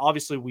asset,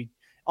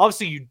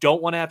 Obviously, you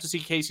don't want to have to see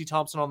Casey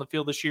Thompson on the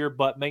field this year,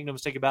 but make no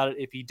mistake about it,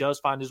 if he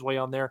does find his way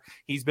on there,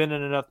 he's been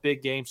in enough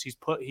big games.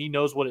 He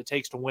knows what it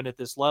takes to win at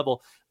this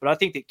level. But I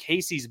think that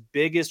Casey's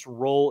biggest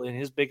role and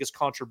his biggest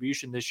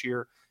contribution this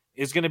year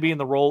is going to be in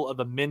the role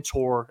of a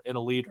mentor and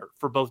a leader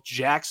for both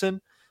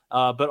Jackson,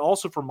 but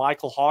also for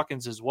Michael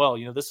Hawkins as well.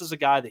 This is a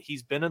guy that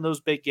he's been in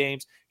those big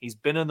games. He's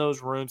been in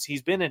those rooms.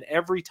 He's been in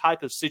every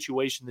type of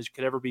situation that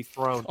could ever be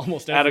thrown.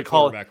 Almost every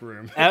quarterback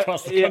room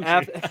across the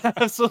country.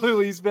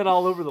 Absolutely. He's been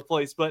all over the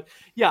place. But,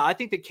 yeah, I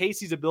think that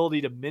Casey's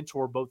ability to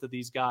mentor both of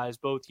these guys,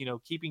 both,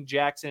 keeping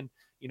Jackson,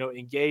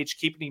 engaged,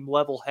 keeping him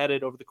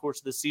level-headed over the course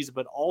of the season,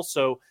 but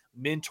also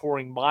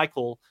mentoring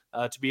Michael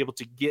to be able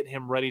to get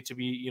him ready to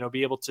be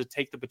able to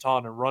take the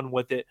baton and run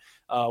with it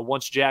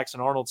once Jackson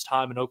Arnold's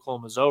time in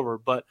Oklahoma is over.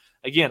 But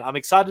again, I'm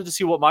excited to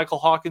see what Michael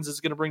Hawkins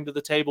is going to bring to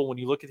the table. When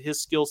you look at his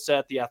skill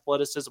set, the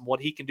athleticism, what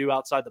he can do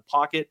outside the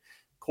pocket,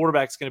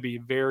 quarterback's going to be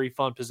a very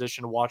fun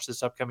position to watch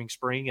this upcoming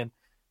spring, and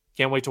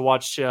can't wait to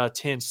watch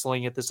 10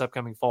 sling it this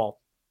upcoming fall.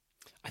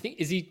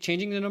 Is he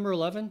changing the number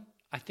 11?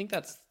 I think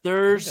that's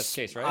the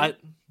case, right?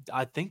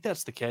 I think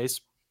that's the case.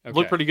 Okay.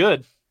 Look pretty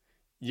good.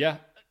 Yeah.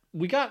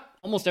 We got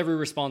almost every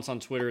response on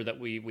Twitter that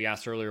we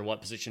asked earlier what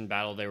position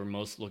battle they were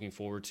most looking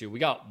forward to. We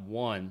got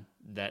one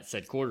that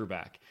said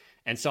quarterback.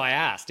 And so I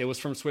asked, it was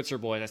from Switzer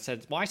Boys. I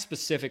said, why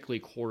specifically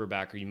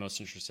quarterback are you most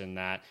interested in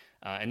that?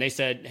 And they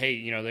said,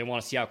 hey, they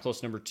want to see how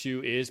close number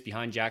 2 is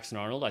behind Jackson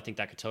Arnold. I think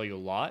that could tell you a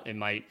lot.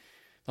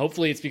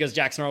 Hopefully it's because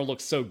Jackson Arnold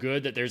looks so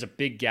good that there's a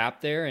big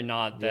gap there and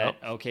not that,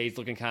 okay, he's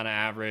looking kind of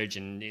average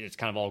and it's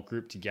kind of all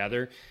grouped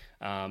together.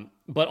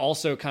 But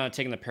also kind of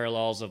taking the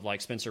parallels of like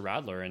Spencer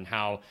Rattler and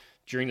how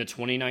during the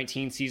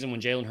 2019 season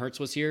when Jalen Hurts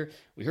was here,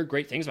 we heard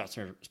great things about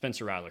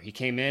Spencer Rattler. He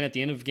came in at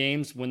the end of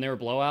games when there were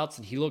blowouts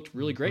and he looked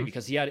really great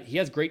because he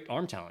has great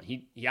arm talent.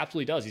 He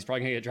absolutely does. He's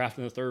probably going to get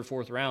drafted in the 3rd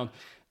or 4th round.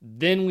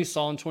 Then we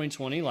saw in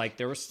 2020, like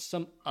there was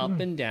some up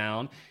and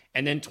down.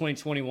 And then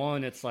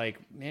 2021, it's like,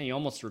 man, you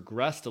almost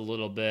regressed a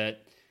little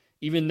bit,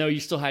 even though you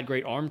still had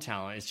great arm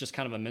talent. It's just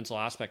kind of a mental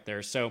aspect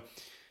there. So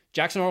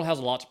Jackson Arnold has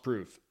a lot to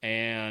prove.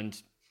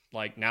 And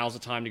like now's the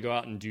time to go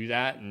out and do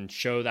that and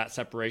show that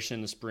separation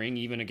in the spring,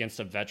 even against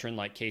a veteran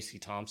like Casey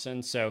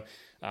Thompson. So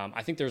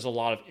I think there's a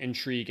lot of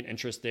intrigue and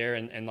interest there.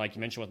 And like you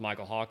mentioned with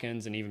Michael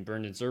Hawkins and even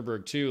Brendan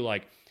Zerberg too,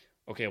 like,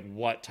 okay,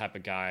 what type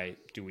of guy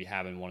do we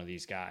have in one of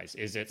these guys?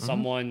 Is it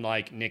someone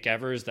like Nick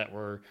Evers that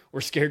we're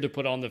scared to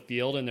put on the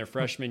field in their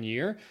freshman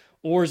year?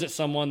 Or is it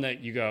someone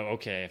that you go,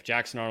 okay, if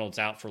Jackson Arnold's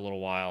out for a little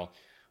while,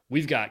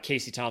 we've got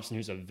Casey Thompson,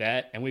 who's a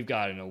vet, and we've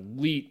got an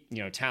elite,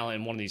 talent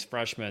in one of these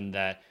freshmen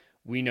that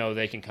we know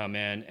they can come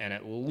in and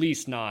at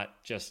least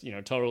not just,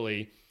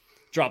 totally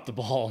drop the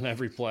ball in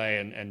every play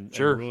and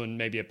ruin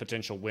maybe a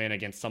potential win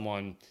against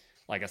someone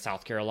like a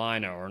South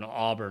Carolina or an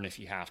Auburn if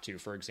you have to,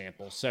 for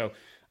example. So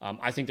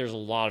I think there's a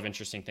lot of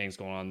interesting things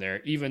going on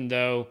there, even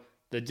though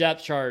the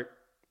depth chart,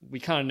 we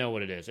kind of know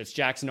what it is. It's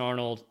Jackson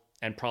Arnold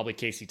and probably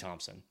Casey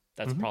Thompson.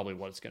 That's probably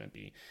what it's going to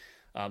be.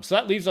 So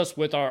that leaves us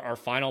with our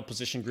final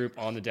position group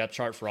on the depth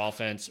chart for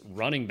offense,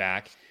 running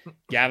back.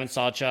 Gavin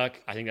Sawchuk,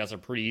 I think that's a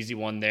pretty easy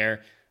one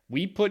there.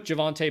 We put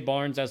Javonte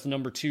Barnes as the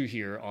number 2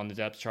 here on the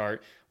depth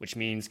chart, which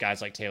means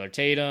guys like Taylor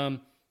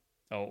Tatum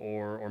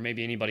or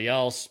maybe anybody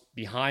else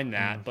behind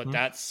that. But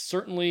that's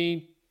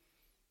certainly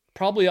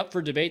probably up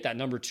for debate, that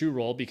number 2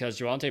 role, because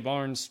Javonte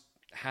Barnes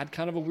had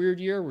kind of a weird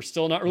year. We're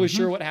still not really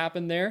sure what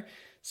happened there.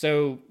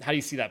 So how do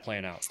you see that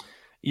playing out?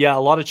 Yeah, a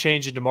lot of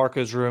change in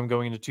DeMarco's room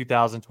going into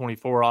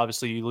 2024.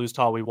 Obviously, you lose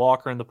Tawee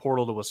Walker in the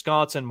portal to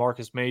Wisconsin.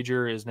 Marcus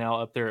Major is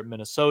now up there at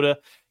Minnesota.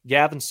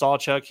 Gavin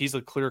Sawchuk, he's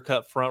a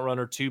clear-cut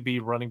front-runner to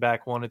be running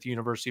back one at the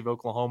University of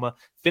Oklahoma.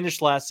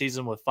 Finished last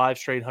season with 5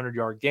 straight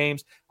 100-yard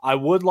games. I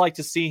would like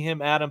to see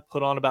him, Adam,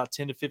 put on about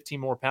 10 to 15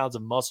 more pounds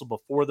of muscle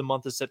before the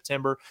month of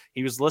September.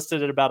 He was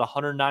listed at about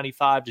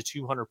 195 to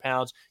 200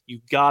 pounds. You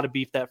got to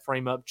beef that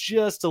frame up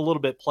just a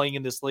little bit playing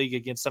in this league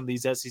against some of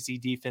these SEC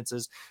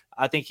defenses.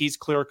 I think he's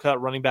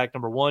clear-cut running back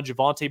number 1.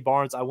 Javonte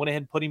Barnes, I went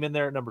ahead and put him in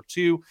there at number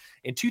 2.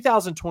 In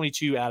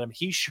 2022, Adam,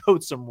 he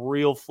showed some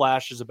real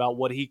flashes about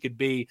what he could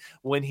be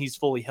when he's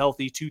fully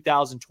healthy.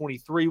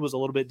 2023 was a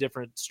little bit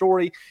different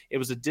story. It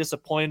was a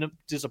disappointment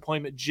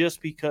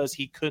just because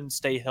he couldn't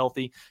stay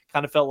healthy.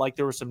 Kind of felt like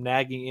there were some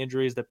nagging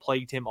injuries that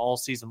plagued him all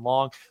season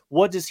long.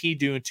 What does he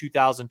do in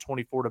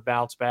 2024 to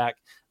bounce back?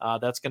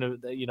 That's going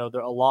to,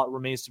 a lot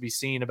remains to be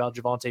seen about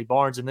Javonte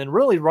Barnes. And then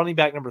really running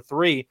back number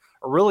 3,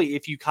 or really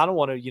if you kind of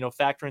want to,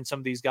 factor in some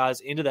of these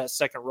guys into that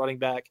second running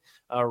back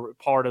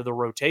part of the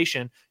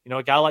rotation,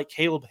 a guy like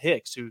Caleb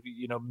Hicks, who,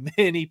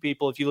 many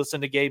people, if you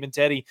listen to Gabe and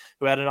Teddy,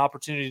 who had an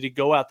opportunity to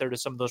go out there to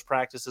some of those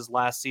practices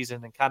last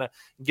season and kind of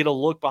get a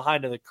look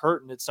behind the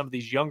curtain at some of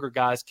these younger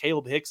guys,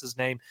 Caleb Hicks's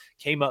name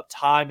came up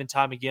time and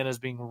time again as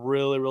being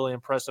really, really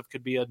impressive.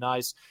 Could be a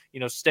nice,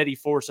 steady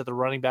force at the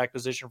running back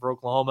position for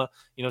Oklahoma.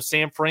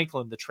 Sam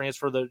Franklin, the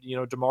transfer that,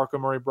 DeMarco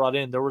Murray brought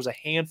in, there was a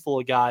handful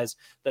of guys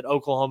that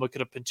Oklahoma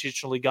could have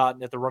potentially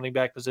gotten at the running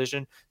back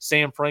position.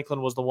 Sam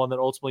Franklin was the one that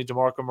ultimately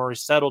DeMarco Murray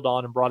settled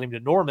on and brought him to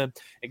Norman.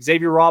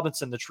 Xavier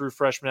Robinson, the true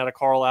freshman out of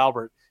Carl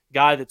Albert,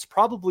 guy that's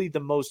probably the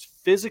most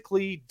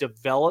physically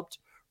developed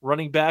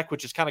running back,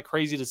 which is kind of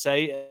crazy to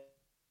say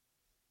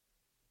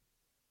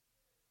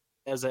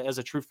as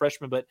a true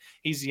freshman, but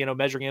he's,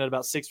 measuring in at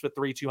about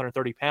 6'3",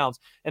 230 pounds.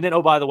 And then,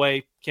 oh, by the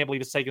way, can't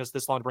believe it's taken us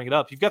this long to bring it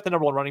up. You've got the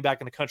number 1 running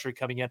back in the country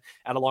coming in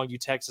out of Longview,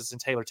 Texas,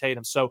 and Taylor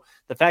Tatum. So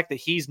the fact that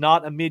he's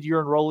not a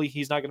mid-year enrollee,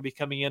 he's not going to be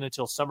coming in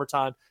until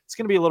summertime. It's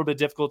going to be a little bit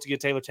difficult to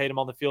get Taylor Tatum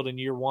on the field in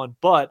year 1,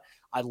 but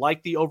I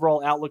like the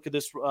overall outlook of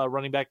this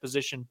running back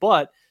position.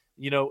 But,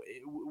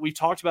 we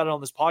talked about it on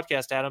this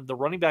podcast, Adam, the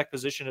running back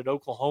position at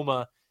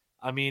Oklahoma,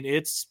 I mean,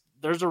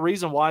 there's a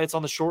reason why it's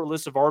on the short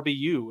list of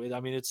RBU. I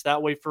mean, it's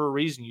that way for a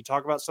reason. You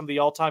talk about some of the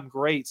all-time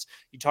greats.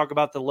 You talk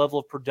about the level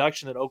of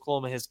production that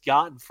Oklahoma has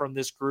gotten from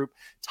this group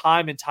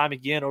time and time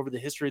again over the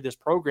history of this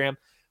program.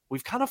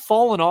 We've kind of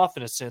fallen off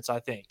in a sense,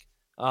 I think.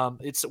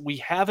 We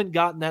haven't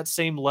gotten that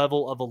same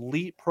level of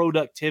elite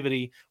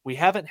productivity. We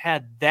haven't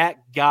had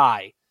that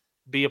guy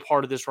be a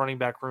part of this running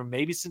back room,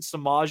 maybe since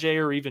Samaje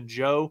or even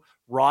Joe.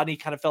 Rodney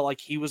kind of felt like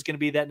he was going to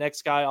be that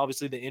next guy.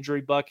 Obviously, the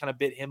injury bug kind of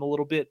bit him a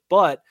little bit,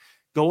 but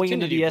going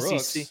Kennedy into the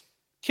Brooks. SEC,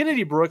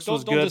 Kennedy Brooks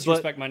was good. Don't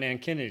disrespect my man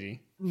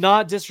Kennedy.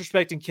 Not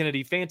disrespecting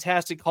Kennedy,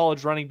 fantastic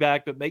college running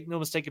back, but make no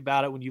mistake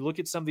about it. When you look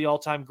at some of the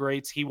all-time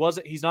greats, he's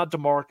not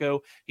DeMarco,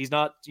 he's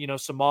not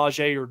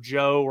Samaje or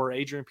Joe or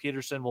Adrian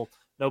Peterson. Well,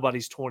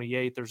 nobody's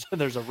 28.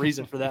 There's a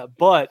reason for that.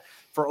 But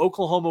for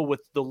Oklahoma,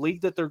 with the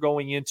league that they're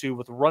going into,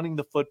 with running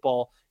the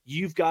football,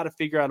 you've got to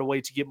figure out a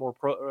way to get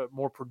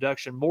more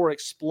production, more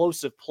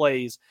explosive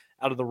plays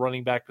out of the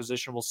running back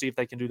position. We'll see if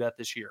they can do that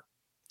this year.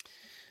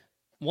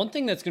 One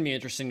thing that's going to be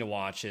interesting to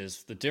watch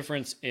is the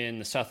difference in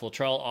the Seth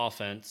Luttrell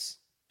offense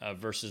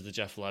versus the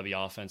Jeff Lebby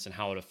offense and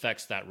how it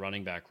affects that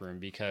running back room,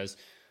 because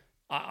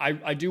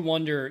I do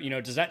wonder,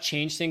 does that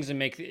change things and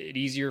make it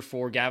easier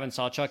for Gavin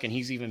Sawchuk, and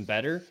he's even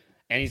better,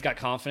 and he's got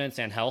confidence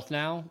and health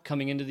now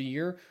coming into the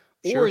year?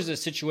 Sure. Or is it a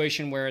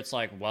situation where it's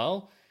like,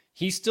 well,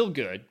 he's still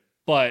good,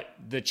 but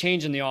the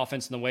change in the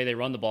offense and the way they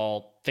run the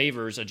ball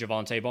favors a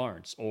Javonte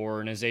Barnes or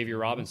an Xavier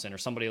Robinson or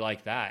somebody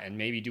like that, and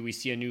maybe do we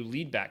see a new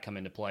lead back come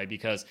into play?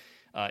 Because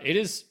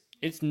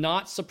it's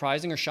not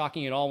surprising or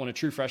shocking at all when a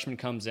true freshman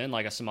comes in,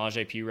 like a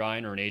Samaje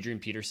Perine or an Adrian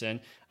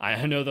Peterson.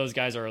 I know those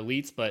guys are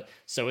elites, but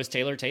so is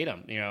Taylor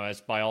Tatum,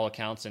 as by all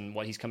accounts and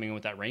what he's coming in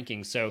with that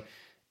ranking. So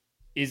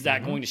is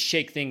that going to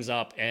shake things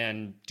up,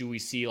 and do we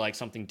see like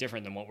something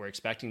different than what we're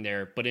expecting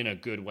there, but in a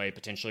good way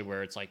potentially,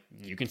 where it's like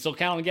you can still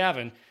count on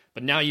Gavin,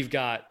 but now you've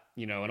got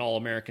an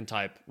All-American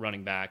type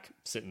running back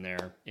sitting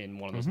there in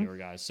one of those newer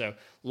guys. So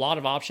a lot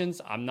of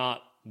options I'm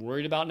not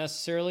worried about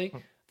necessarily.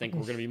 I think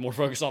we're going to be more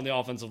focused on the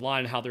offensive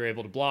line and how they're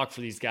able to block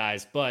for these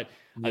guys, but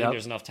I think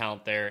there's enough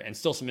talent there and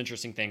still some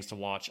interesting things to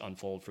watch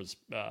unfold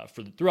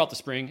throughout the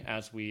spring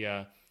as we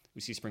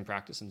see spring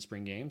practice and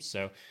spring games.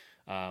 So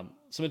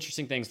some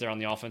interesting things there on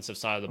the offensive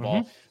side of the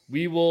ball.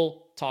 We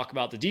will talk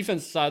about the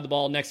defensive side of the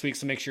ball next week,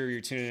 so make sure you're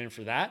tuning in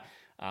for that.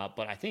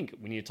 But I think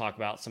we need to talk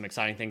about some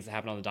exciting things that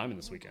happened on the Diamond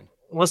this weekend.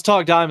 Let's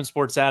talk Diamond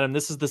Sports, Adam.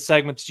 This is the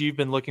segment that you've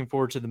been looking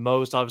forward to the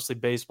most. Obviously,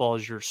 baseball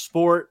is your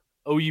sport.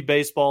 OU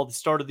baseball, the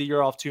start of the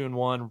year off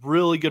 2-1.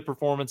 Really good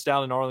performance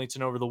down in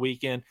Arlington over the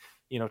weekend.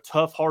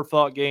 Tough,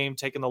 hard-fought game,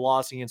 taking the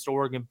loss against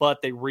Oregon,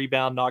 but they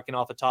rebound, knocking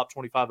off a top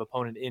 25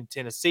 opponent in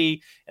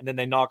Tennessee, and then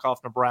they knock off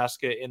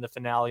Nebraska in the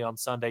finale on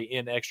Sunday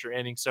in extra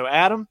innings. So,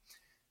 Adam,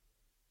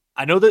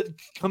 I know that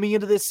coming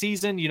into this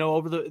season,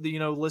 over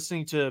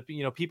listening to,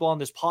 people on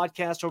this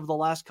podcast over the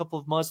last couple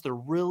of months, there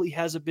really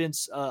hasn't been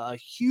a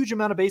huge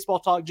amount of baseball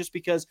talk just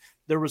because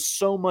there was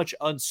so much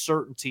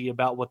uncertainty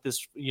about what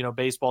this,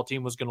 baseball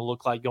team was going to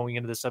look like going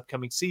into this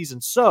upcoming season.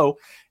 So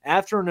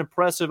after an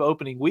impressive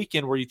opening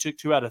weekend where you took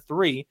 2 out of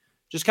 3,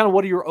 just kind of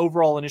what are your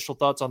overall initial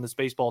thoughts on this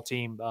baseball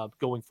team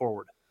going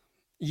forward?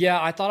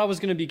 Yeah, I thought I was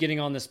going to be getting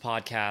on this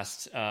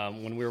podcast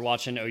when we were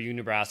watching OU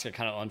Nebraska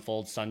kind of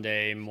unfold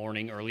Sunday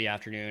morning, early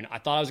afternoon. I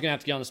thought I was going to have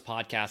to get on this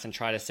podcast and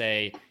try to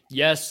say,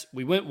 yes,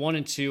 we went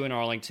 1-2 in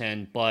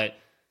Arlington, but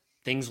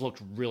things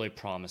looked really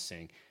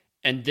promising.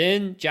 And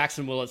then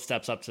Jackson Willett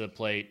steps up to the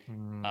plate,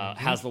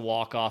 has the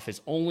walk-off,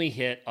 his only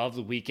hit of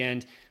the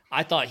weekend.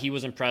 I thought he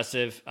was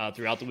impressive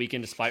throughout the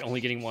weekend, despite only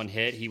getting 1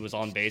 hit. He was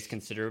on base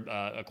considered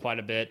quite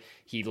a bit.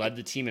 He led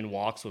the team in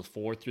walks with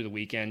 4 through the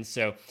weekend.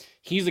 So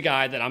he's a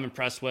guy that I'm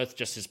impressed with,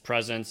 just his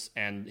presence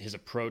and his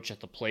approach at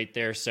the plate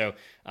there. So,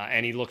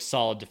 and he looks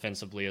solid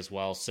defensively as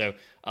well. So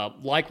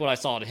like what I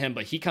saw to him,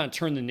 but he kind of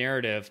turned the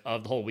narrative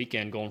of the whole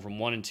weekend, going from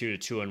 1-2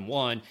 to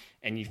 2-1.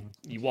 And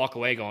you walk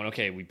away going,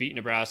 okay, we beat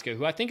Nebraska,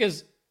 who I think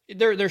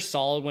they're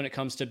solid when it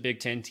comes to Big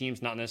Ten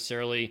teams, not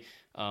necessarily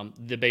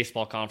the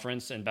baseball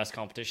conference and best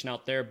competition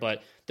out there,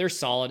 but they're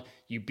solid.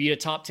 You beat a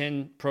top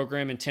 10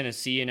 program in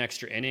Tennessee in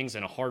extra innings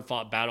and a hard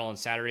fought battle on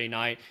Saturday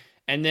night.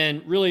 And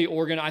then really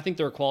Oregon, I think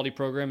they're a quality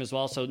program as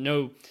well. So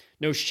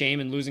no shame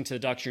in losing to the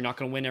Ducks. You're not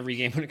going to win every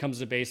game when it comes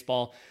to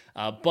baseball.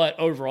 But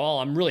overall,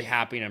 I'm really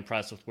happy and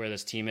impressed with where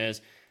this team is,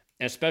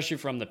 and especially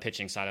from the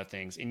pitching side of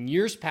things. In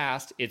years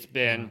past, it's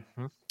been,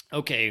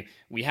 okay,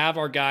 we have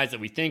our guys that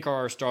we think are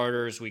our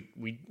starters.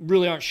 We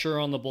really aren't sure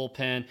on the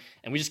bullpen,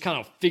 and we just kind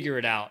of figure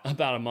it out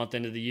about a month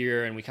into the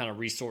year, and we kind of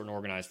resort and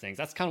organize things.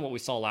 That's kind of what we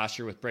saw last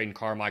year with Braden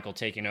Carmichael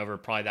taking over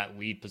probably that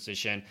lead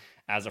position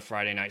as a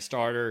Friday night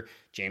starter,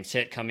 James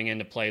Hitt coming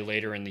into play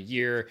later in the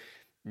year.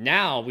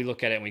 Now we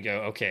look at it and we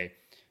go, okay,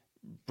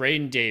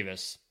 Braden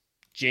Davis,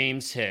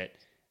 James Hitt,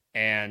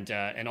 and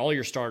all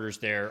your starters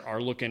there are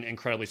looking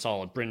incredibly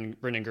solid.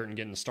 Brendan Girton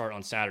getting the start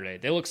on Saturday.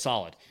 They look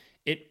solid.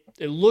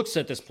 It looks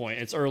at this point,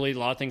 it's early, a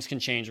lot of things can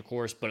change, of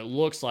course, but it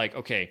looks like,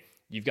 okay,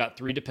 you've got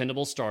 3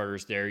 dependable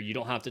starters there. You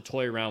don't have to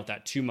toy around with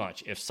that too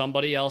much. If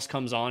somebody else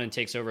comes on and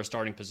takes over a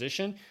starting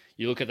position,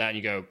 you look at that and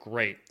you go,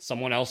 great,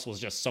 someone else was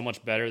just so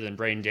much better than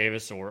Braden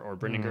Davis or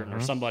Brendan Girton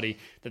or somebody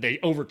that they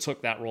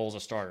overtook that role as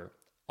a starter.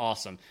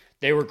 Awesome.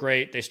 They were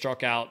great. They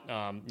struck out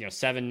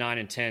 7, 9,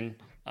 and 10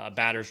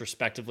 batters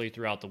respectively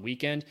throughout the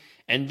weekend.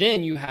 And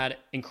then you had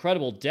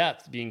incredible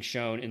depth being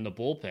shown in the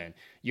bullpen.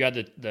 You had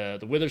the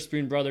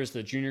Witherspoon brothers,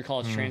 the junior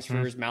college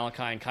transfers,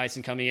 Malachi and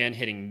Kyson coming in,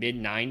 hitting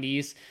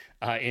mid-90s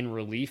in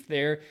relief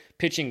there,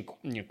 pitching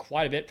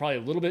quite a bit, probably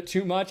a little bit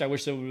too much. I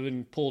wish they would have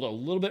been pulled a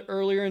little bit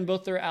earlier in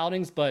both their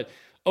outings, but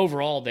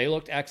overall, they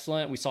looked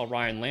excellent. We saw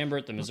Ryan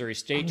Lambert, the Missouri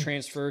State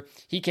transfer.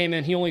 He came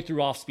in, he only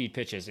threw off-speed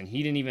pitches, and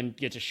he didn't even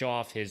get to show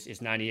off his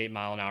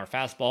 98-mile-an-hour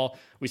fastball.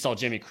 We saw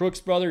Jimmy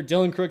Crook's brother,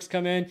 Dylan Crooks,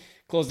 come in,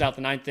 closed out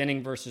the 9th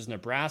inning versus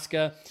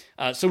Nebraska.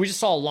 So we just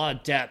saw a lot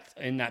of depth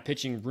in that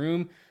pitching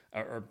room,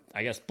 or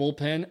I guess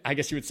bullpen, I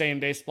guess you would say in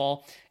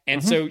baseball.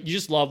 And so you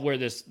just love where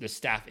this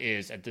staff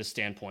is at this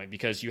standpoint,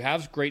 because you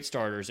have great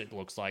starters, it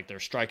looks like. They're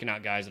striking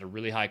out guys at a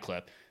really high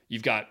clip.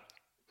 You've got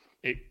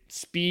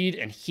speed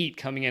and heat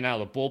coming in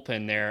out of the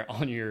bullpen there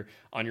on your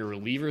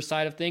reliever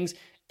side of things.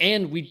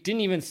 And we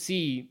didn't even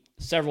see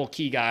several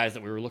key guys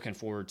that we were looking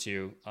forward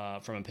to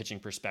from a pitching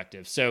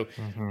perspective. So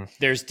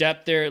there's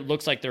depth there. It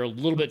looks like they're a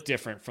little bit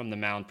different from the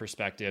mound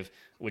perspective,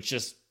 which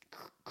just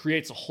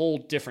creates a whole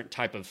different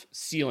type of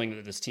ceiling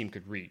that this team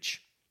could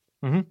reach.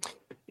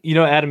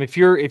 Adam, if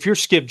you're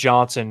Skip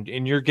Johnson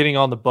and you're getting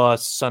on the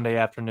bus Sunday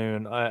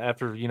afternoon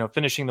after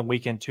finishing the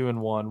weekend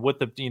 2-1 with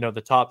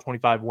the top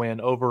 25 win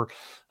over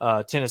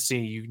Tennessee,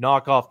 you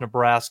knock off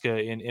Nebraska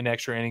in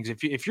extra innings.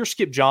 If you're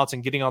Skip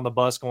Johnson getting on the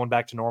bus going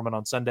back to Norman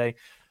on Sunday,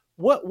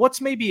 what's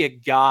maybe a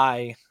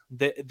guy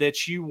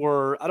that you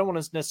were, I don't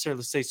want to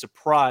necessarily say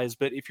surprised,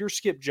 but if you're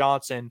Skip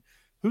Johnson,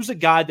 who's a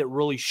guy that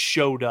really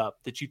showed up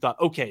that you thought,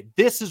 okay,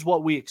 this is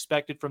what we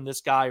expected from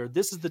this guy, or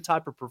this is the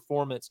type of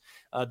performance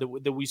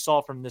that we saw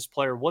from this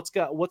player? What's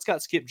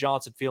got Skip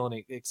Johnson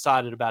feeling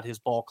excited about his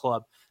ball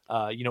club,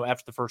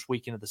 after the first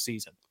weekend of the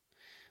season?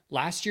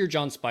 Last year,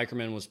 John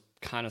Spikerman was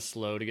kind of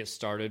slow to get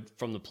started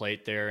from the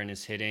plate there in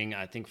his hitting.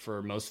 I think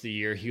for most of the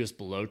year, he was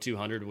below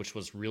 200, which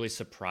was really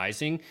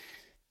surprising.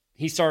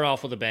 He started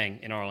off with a bang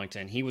in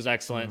Arlington. He was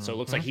excellent. So it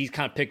looks like he's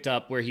kind of picked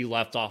up where he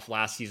left off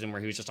last season, where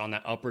he was just on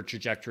that upward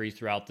trajectory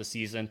throughout the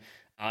season.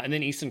 And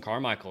then Easton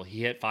Carmichael,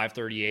 he hit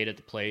 .538 at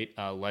the plate,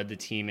 led the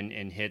team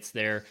in hits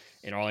there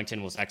in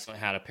Arlington, was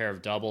excellent, had a pair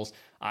of doubles.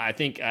 I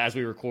think as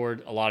we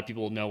record, a lot of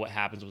people know what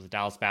happens with the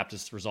Dallas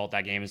Baptist result.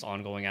 That game is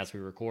ongoing as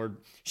we record.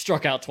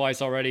 Struck out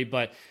twice already,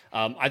 but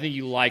I think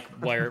you like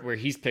where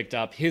he's picked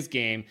up his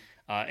game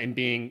and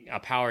being a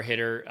power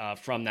hitter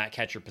from that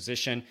catcher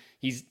position.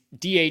 He's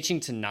DHing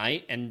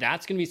tonight, and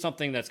that's going to be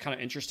something that's kind of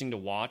interesting to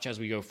watch as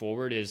we go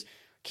forward is,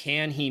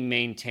 can he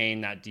maintain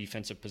that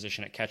defensive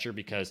position at catcher?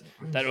 Because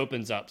that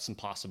opens up some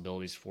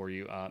possibilities for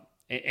you.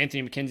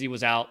 Anthony McKenzie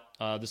was out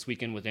this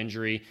weekend with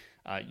injury.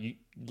 You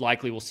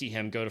likely will see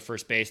him go to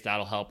first base.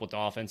 That'll help with the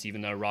offense,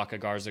 even though Raka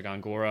Garza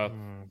Gongora,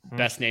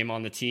 best name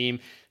on the team.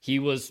 He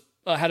was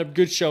had a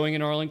good showing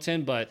in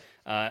Arlington, but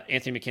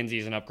Anthony McKenzie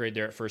is an upgrade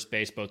there at first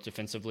base, both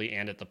defensively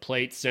and at the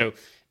plate. So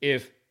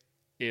if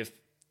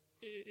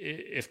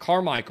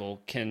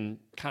Carmichael can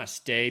kind of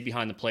stay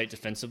behind the plate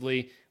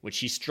defensively, which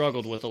he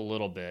struggled with a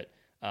little bit,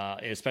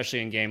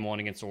 especially in game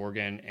 1 against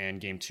Oregon and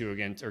game 3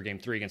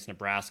 against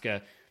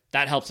Nebraska,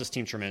 that helps this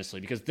team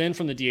tremendously, because then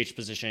from the DH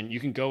position, you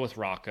can go with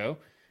Rocco.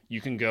 You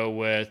can go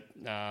with,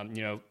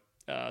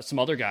 some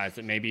other guys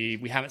that maybe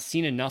we haven't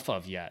seen enough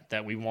of yet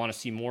that we want to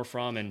see more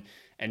from, and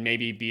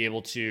maybe be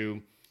able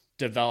to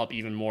develop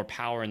even more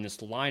power in this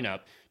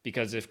lineup.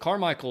 Because if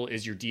Carmichael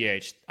is your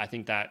DH, I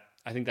think that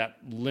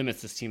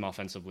limits this team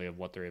offensively of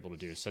what they're able to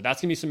do. So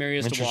that's going to be some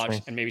areas to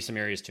watch and maybe some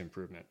areas to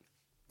improvement.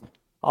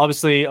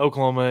 Obviously,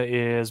 Oklahoma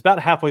is about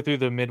halfway through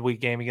the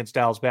midweek game against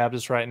Dallas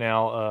Baptist right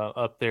now,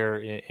 up there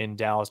in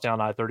Dallas,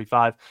 down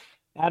I-35.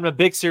 Adam, a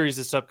big series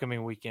this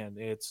upcoming weekend.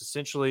 It's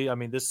essentially,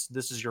 this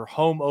is your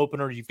home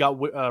opener. You've got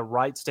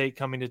Wright State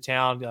coming to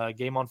town,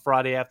 game on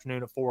Friday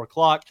afternoon at 4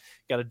 o'clock.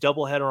 Got a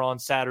doubleheader on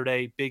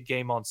Saturday, big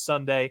game on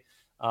Sunday.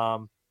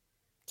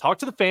 Talk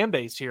to the fan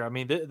base here.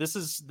 This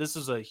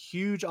is a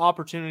huge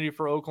opportunity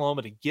for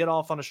Oklahoma to get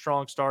off on a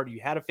strong start. You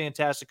had a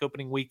fantastic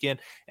opening weekend,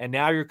 and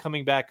now you're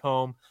coming back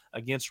home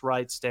against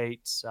Wright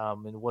State,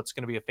 and what's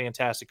going to be a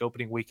fantastic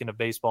opening weekend of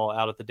baseball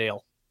out at the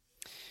Dale.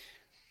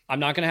 I'm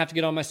not going to have to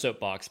get on my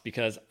soapbox,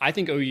 because I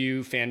think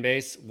OU fan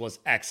base was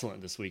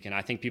excellent this weekend.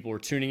 I think people were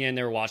tuning in,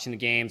 they were watching the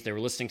games, they were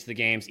listening to the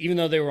games, even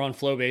though they were on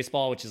Flow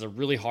Baseball, which is a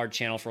really hard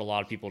channel for a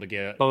lot of people to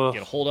get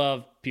a hold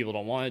of. People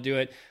don't want to do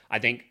it. I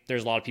think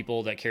there's a lot of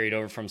people that carried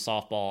over from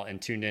softball and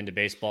tuned into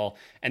baseball,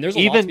 and there's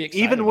a lot to be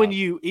excited about.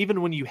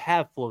 Even when you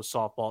have Flow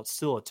Softball, it's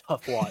still a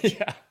tough watch.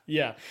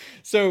 Yeah.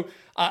 So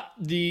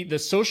the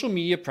social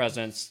media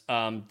presence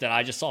that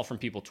I just saw from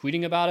people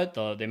tweeting about it,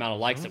 the amount of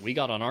likes that we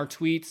got on our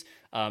tweets,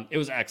 it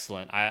was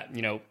excellent.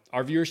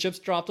 Our viewership's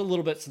dropped a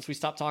little bit since we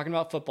stopped talking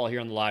about football here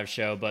on the live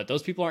show, but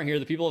those people aren't here.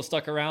 The people have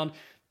stuck around.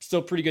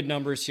 Still pretty good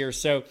numbers here.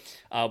 So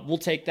we'll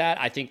take that.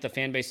 I think the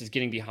fan base is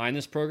getting behind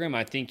this program.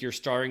 I think you're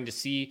starting to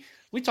see,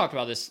 we talked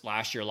about this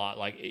last year a lot,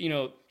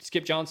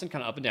 Skip Johnson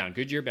kind of up and down,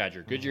 good year, bad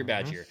year, good year,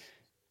 bad year.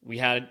 We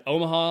had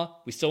Omaha.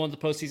 We still went to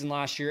the postseason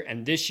last year.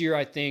 And this year,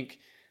 I think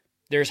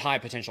there's high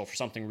potential for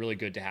something really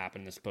good to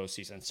happen this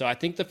postseason. So I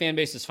think the fan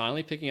base is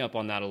finally picking up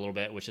on that a little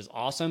bit, which is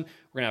awesome.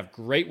 We're going to have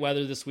great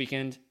weather this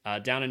weekend.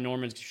 Down in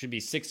Norman, it should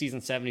be 60s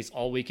and 70s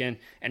all weekend.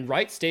 And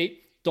Wright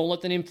State, don't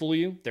let the name fool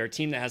you. They're a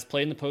team that has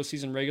played in the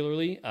postseason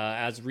regularly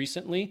as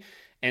recently.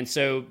 And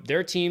so they're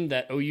a team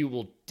that OU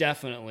will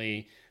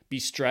definitely be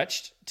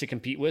stretched to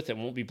compete with. It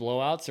won't be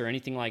blowouts or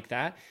anything like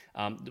that.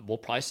 We'll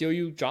probably see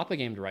OU drop a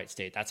game to Wright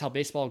State. That's how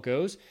baseball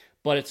goes.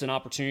 But it's an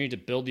opportunity to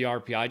build the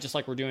RPI, just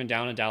like we're doing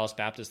down in Dallas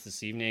Baptist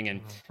this evening.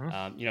 And,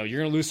 you're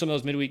going to lose some of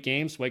those midweek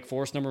games. Wake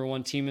Forest, number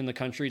 1 team in the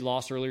country,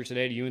 lost earlier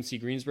today to UNC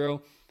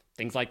Greensboro.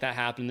 Things like that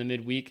happen in the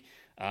midweek.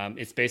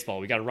 It's baseball.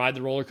 We got to ride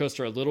the roller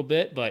coaster a little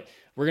bit, but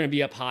we're going to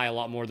be up high a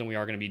lot more than we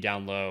are going to be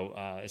down low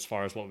as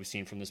far as what we've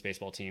seen from this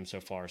baseball team so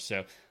far.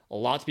 So a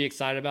lot to be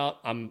excited about.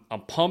 I'm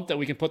pumped that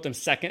we can put them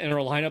second in our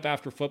lineup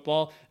after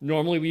football.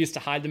 Normally we used to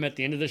hide them at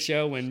the end of the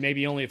show when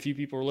maybe only a few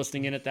people were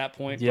listening in at that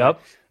point.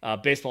 Yep.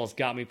 But, baseball's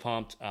got me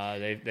pumped.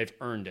 They've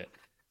earned it.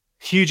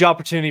 Huge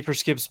opportunity for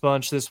Skip's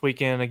Bunch this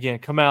weekend. Again,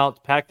 come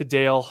out, pack the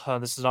Dale.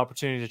 This is an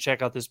opportunity to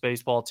check out this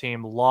baseball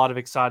team. A lot of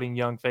exciting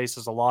young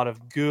faces, a lot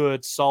of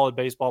good, solid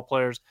baseball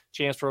players.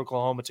 Chance for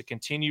Oklahoma to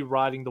continue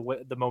riding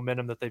the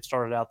momentum that they've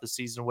started out the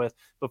season with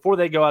before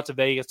they go out to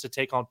Vegas to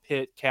take on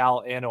Pitt,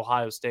 Cal, and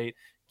Ohio State.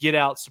 Get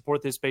out,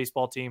 support this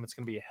baseball team. It's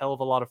going to be a hell of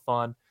a lot of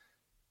fun.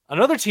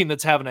 Another team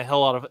that's having a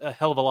hell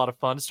of a lot of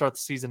fun to start the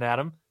season,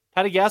 Adam,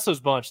 Patty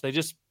Gasso's Bunch. They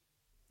just,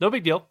 no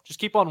big deal. Just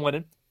keep on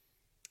winning.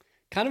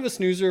 Kind of a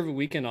snoozer of a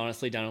weekend,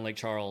 honestly, down in Lake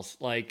Charles.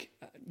 They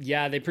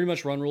pretty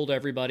much run ruled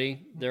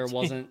everybody. There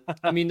wasn't,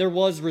 there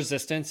was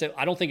resistance.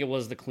 I don't think it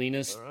was the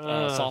cleanest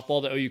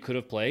softball that OU could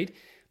have played.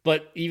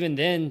 But even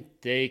then,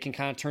 they can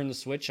kind of turn the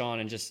switch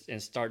on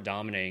and start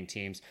dominating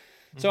teams.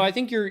 So I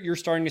think you're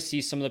starting to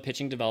see some of the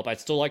pitching develop. I'd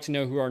still like to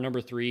know who our number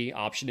 3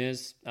 option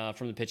is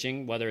from the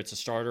pitching, whether it's a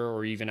starter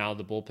or even out of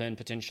the bullpen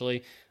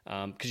potentially,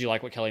 because you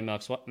like what Kelly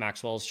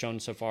Maxwell's shown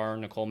so far.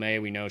 Nicole May,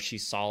 we know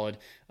she's solid.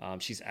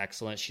 She's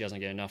excellent. She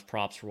doesn't get enough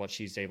props for what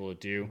she's able to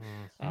do.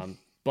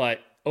 But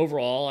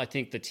overall, I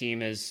think the team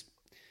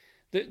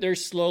they're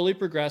slowly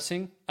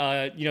progressing.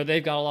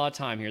 They've got a lot of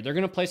time here. They're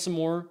going to play some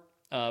more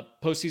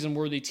postseason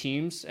worthy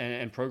teams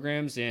and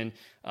programs in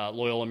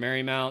Loyola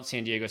Marymount,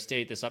 San Diego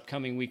State this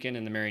upcoming weekend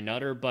in the Mary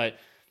Nutter. But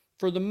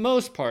for the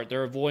most part,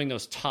 they're avoiding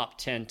those top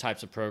 10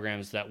 types of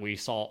programs that we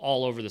saw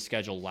all over the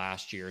schedule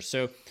last year.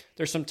 So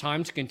there's some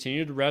time to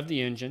continue to rev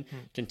the engine,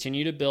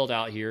 continue to build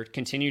out here,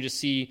 continue to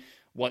see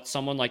what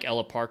someone like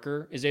Ella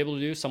Parker is able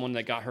to do, someone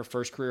that got her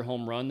first career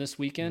home run this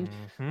weekend,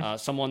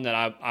 someone that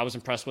I was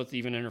impressed with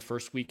even in her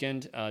first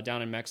weekend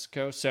down in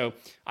Mexico. So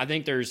I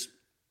think there's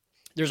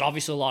there's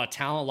obviously a lot of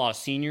talent, a lot of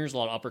seniors, a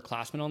lot of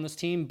upperclassmen on this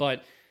team,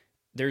 but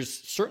there's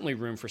certainly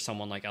room for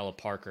someone like Ella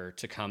Parker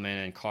to come in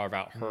and carve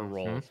out her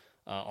role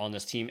on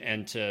this team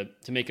and to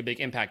make a big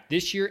impact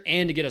this year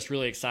and to get us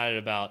really excited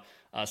about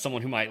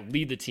someone who might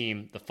lead the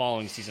team the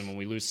following season when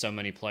we lose so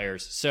many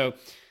players. So,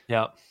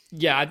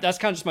 yeah, that's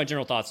kind of just my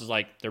general thoughts is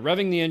like they're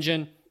revving the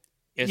engine.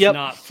 It's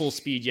not full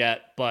speed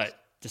yet, but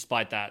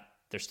despite that,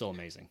 they're still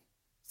amazing.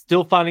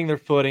 Still finding their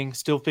footing,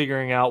 still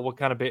figuring out what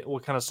kind of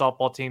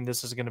softball team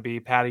this is going to be.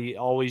 Patty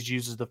always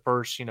uses the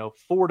first,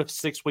 4 to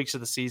 6 weeks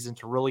of the season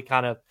to really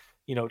kind of,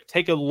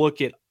 take a look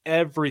at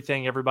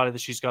everybody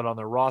that she's got on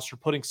their roster,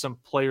 putting some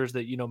players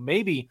that,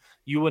 maybe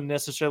you wouldn't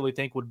necessarily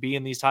think would be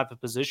in these type of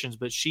positions,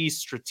 but she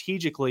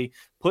strategically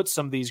puts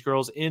some of these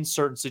girls in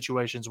certain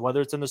situations,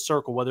 whether it's in the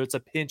circle, whether it's a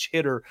pinch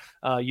hitter,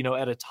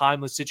 at a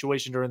timeless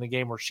situation during the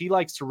game where she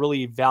likes to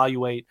really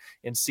evaluate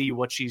and see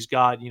what she's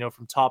got,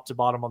 from top to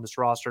bottom on this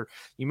roster.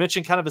 You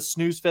mentioned kind of a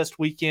snooze fest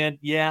weekend.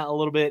 Yeah, a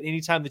little bit.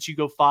 Anytime that you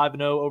go 5-0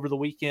 over the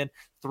weekend,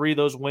 3 of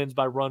those wins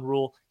by run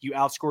rule, you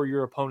outscore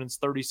your opponents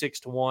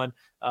 36-1.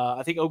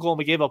 I think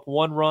Oklahoma gave up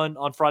 1 run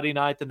on Friday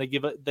night, then they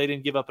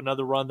didn't give up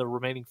another run the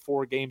remaining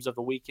 4 games of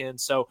the weekend.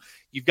 So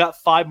you've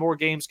got 5 more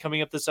games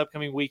coming up this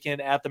upcoming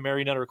weekend at the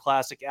Mary Nutter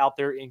Classic out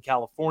there in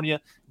California.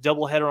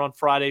 Doubleheader on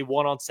Friday,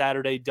 1 on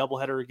Saturday,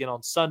 doubleheader again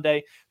on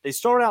Sunday. They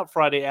start out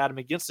Friday, Adam,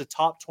 against a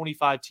top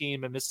 25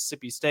 team in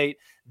Mississippi State.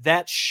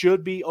 That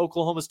should be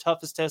Oklahoma's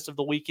toughest test of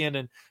the weekend,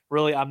 and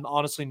really, I'm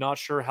honestly not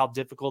sure how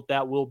difficult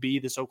that will be.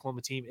 This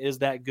Oklahoma team is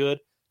that good.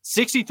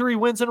 63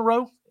 wins in a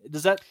row.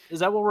 Is that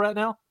what we're at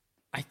now?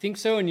 I think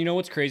so. And you know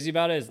what's crazy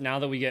about it is now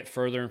that we get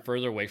further and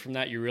further away from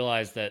that, you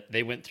realize that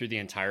they went through the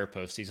entire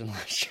postseason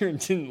last year and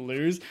didn't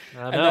lose.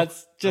 And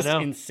that's just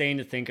insane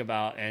to think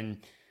about. And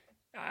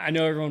I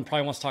know everyone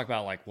probably wants to talk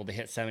about like, will they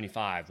hit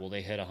 75? Will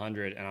they hit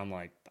 100? And I'm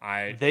like,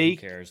 who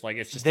cares? Like,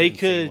 it's just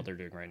insane what they're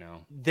doing right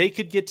now. They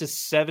could get to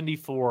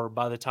 74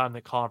 by the time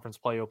the conference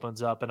play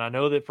opens up. And I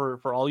know that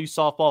for all you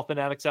softball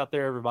fanatics out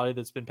there, everybody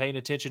that's been paying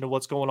attention to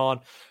what's going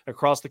on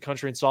across the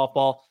country in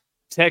softball,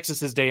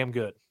 Texas is damn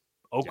good.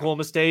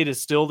 Oklahoma State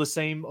is still the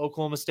same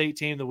Oklahoma State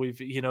team that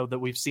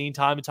we've seen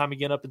time and time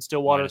again up in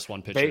Stillwater.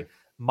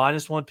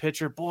 Minus one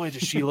pitcher. Boy,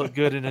 does she look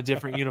good in a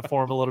different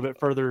uniform a little bit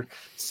further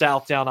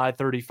south down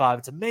I-35.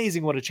 It's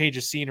amazing what a change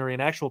of scenery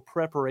and actual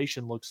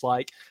preparation looks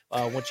like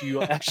once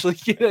you actually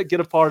get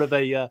a part of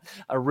a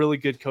really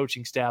good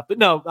coaching staff. But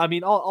no, I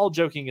mean, all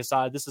joking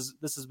aside, this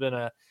has been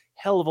a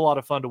hell of a lot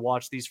of fun to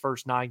watch these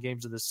first 9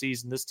 games of the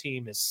season. This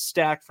team is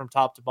stacked from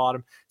top to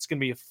bottom. It's going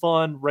to be a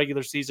fun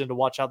regular season to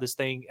watch how this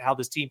team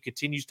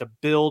continues to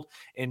build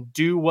and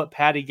do what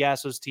Patty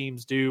Gasso's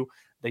teams do.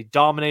 They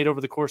dominate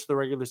over the course of the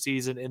regular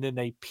season, and then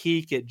they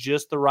peak at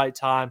just the right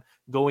time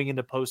going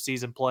into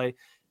postseason play.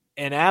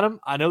 And Adam,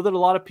 I know that a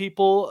lot of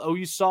people,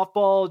 OU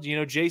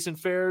softball, Jason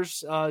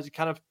Fairs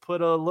kind of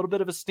put a little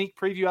bit of a sneak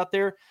preview out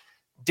there.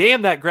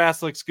 Damn, that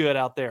grass looks good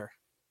out there.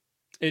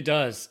 It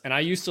does. And I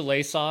used to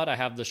lay sod. I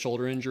have the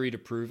shoulder injury to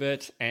prove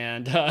it.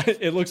 And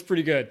it looks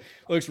pretty good. It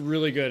looks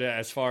really good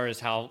as far as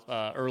how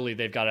early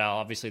they've got out.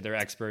 Obviously, they're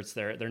experts.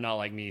 They're not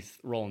like me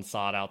rolling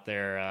sod out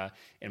there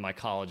in my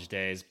college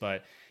days.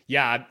 But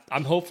yeah,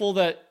 I'm hopeful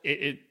that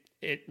it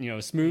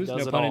smooth,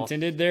 no pun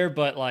intended there.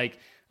 But like,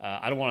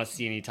 I don't want to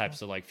see any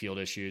types of like field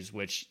issues,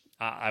 which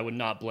I would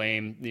not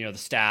blame, the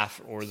staff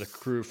or the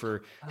crew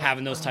for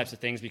having those types of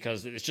things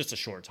because it's just a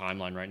short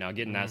timeline right now.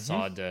 Getting that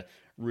sod to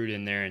root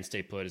in there and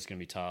stay put is going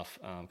to be tough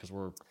because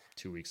we're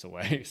 2 weeks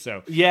away.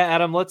 So yeah,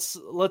 Adam, let's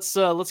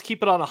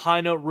keep it on a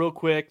high note real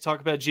quick. Talk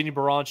about Jenny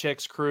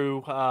Baranchek's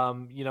crew.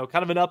 Kind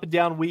of an up and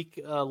down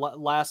week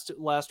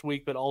last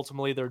week, but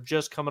ultimately they're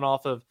just coming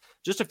off of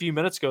just a few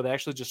minutes ago. They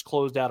actually just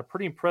closed out a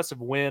pretty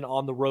impressive win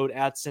on the road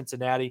at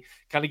Cincinnati,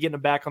 kind of getting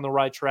them back on the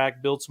right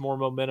track, build some more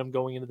momentum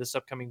going into this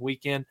upcoming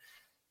weekend.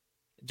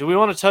 Do we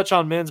want to touch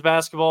on men's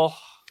basketball?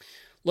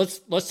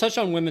 Let's touch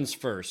on women's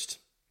first.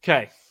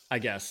 Okay. I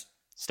guess.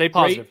 Stay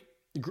positive.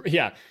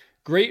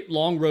 Great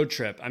long road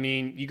trip. I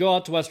mean, you go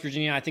out to West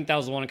Virginia. I think that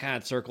was the one I kind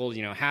of circled,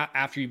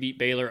 after you beat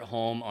Baylor at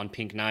home on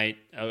pink night,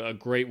 a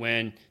great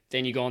win.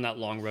 Then you go on that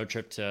long road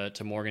trip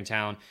to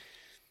Morgantown.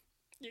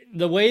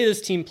 The way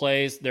this team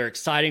plays, they're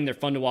exciting. They're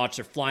fun to watch.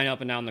 They're flying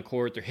up and down the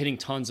court. They're hitting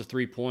tons of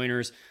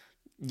 3-pointers.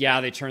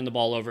 Yeah, they turn the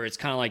ball over. It's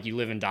kind of like you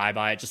live and die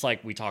by it, just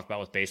like we talk about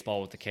with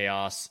baseball with the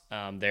chaos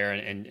there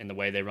and the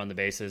way they run the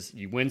bases.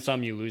 You win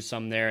some, you lose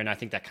some there, and I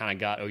think that kind of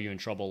got OU in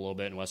trouble a little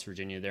bit in West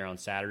Virginia there on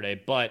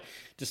Saturday. But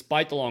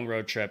despite the long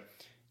road trip,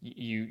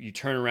 you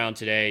turn around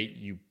today,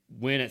 you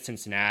win at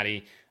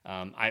Cincinnati.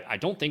 I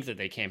don't think that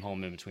they came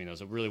home in between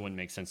those. It really wouldn't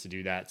make sense to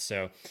do that.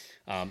 So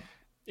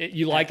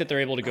you like that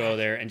they're able to go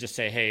there and just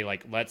say, hey,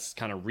 like let's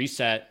kind of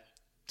reset,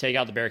 take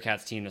out the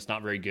Bearcats team that's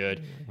not very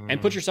good, and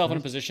put yourself in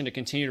a position to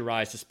continue to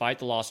rise despite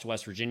the loss to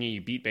West Virginia.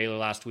 You beat Baylor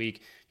last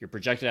week. You're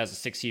projected as a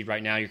 6 seed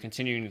right now. You're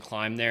continuing to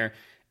climb there,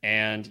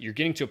 and you're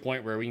getting to a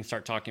point where we can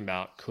start talking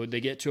about could they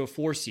get to a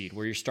 4 seed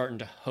where you're starting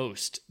to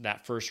host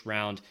that first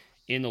round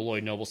in the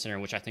Lloyd Noble Center,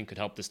 which I think could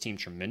help this team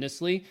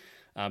tremendously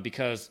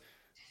because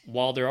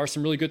while there are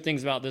some really good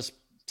things about this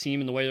team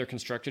and the way they're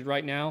constructed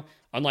right now,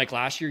 unlike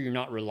last year, you're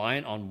not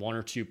reliant on one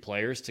or two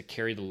players to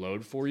carry the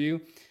load for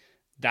you.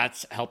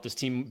 That's helped this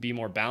team be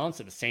more balanced.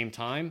 At the same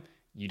time,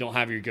 you don't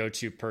have your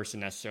go-to person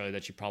necessarily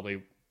that you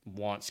probably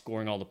want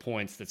scoring all the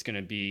points that's going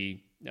to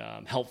be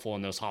helpful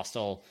in those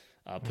hostile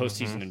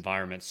postseason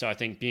environments. So I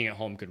think being at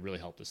home could really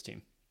help this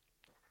team.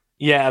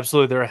 Yeah,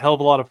 absolutely. They're a hell of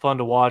a lot of fun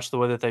to watch, the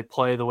way that they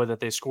play, the way that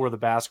they score the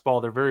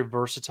basketball. They're very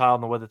versatile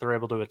in the way that they're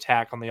able to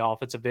attack on the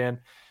offensive end.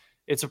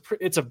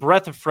 It's a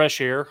breath of fresh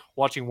air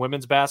watching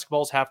women's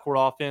basketball's half-court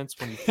offense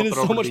when you flip it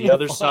over to the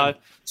other side.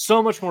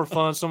 So much more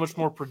fun, so much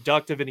more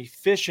productive and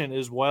efficient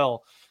as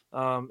well.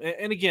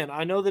 And again,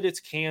 I know that it's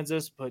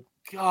Kansas, but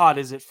God,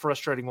 is it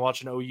frustrating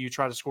watching OU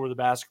try to score the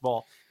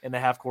basketball in the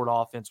half-court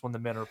offense when the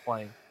men are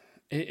playing.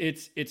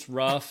 It's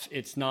rough.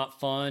 It's not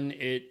fun.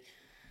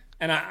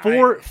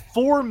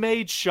 Four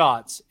made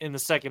shots in the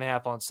second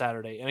half on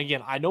Saturday. And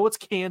again, I know it's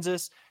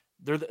Kansas.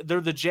 They're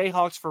the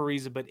Jayhawks for a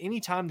reason, but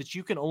anytime that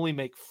you can only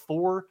make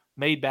 4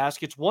 made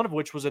baskets, one of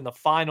which was in the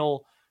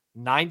final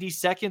 90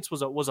 seconds,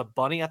 was a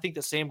bunny, I think,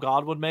 that Sam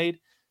Godwin made.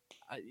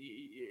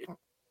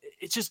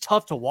 It's just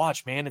tough to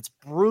watch, man. It's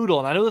brutal.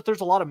 And I know that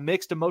there's a lot of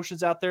mixed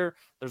emotions out there.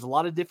 There's a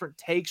lot of different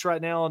takes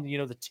right now on,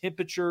 the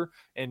temperature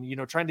and,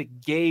 trying to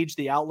gauge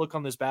the outlook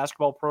on this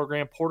basketball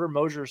program, Porter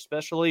Moser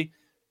especially.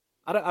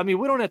 I mean,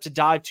 we don't have to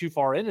dive too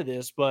far into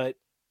this, but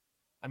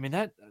I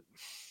mean,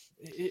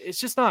 it's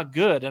just not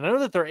good. And I know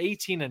that they're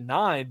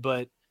 18-9,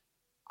 but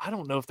I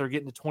don't know if they're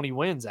getting to 20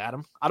 wins,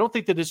 Adam. I don't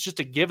think that it's just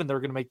a given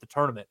they're going to make the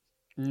tournament.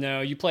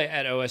 No, you play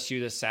at OSU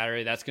this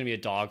Saturday. That's going to be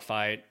a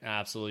dogfight,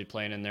 absolutely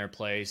playing in their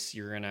place.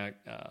 You're going to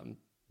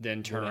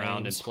then turn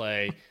around and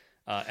play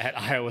at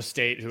Iowa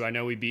State, who I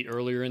know we beat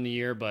earlier in the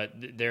year, but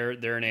they're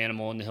an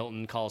animal in the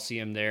Hilton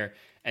Coliseum there.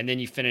 And then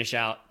you finish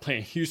out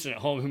playing Houston at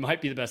home, who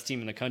might be the best team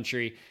in the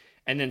country,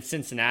 and then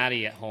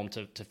Cincinnati at home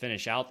to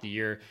finish out the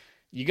year.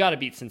 You got to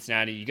beat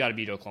Cincinnati. You got to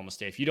beat Oklahoma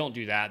State. If you don't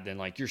do that, then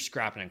you're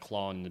scrapping and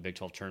clawing in the Big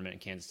 12 tournament in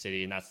Kansas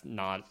City, and that's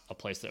not a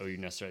place that OU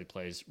necessarily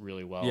plays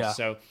really well. Yeah.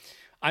 So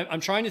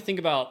I'm trying to think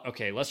about,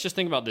 okay, let's just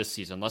think about this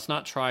season. Let's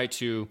not try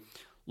to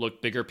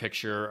look bigger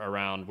picture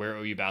around where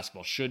OU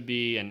basketball should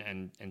be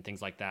and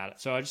things like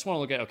that. So I just want to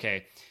look at,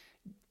 okay,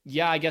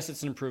 yeah, I guess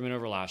it's an improvement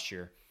over last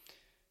year.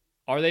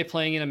 Are they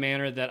playing in a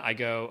manner that I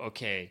go,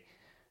 okay,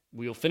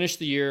 we'll finish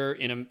the year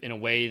in a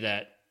way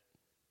that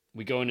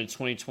we go into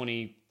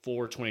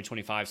 2024,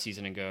 2025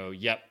 season and go,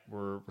 yep,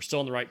 we're still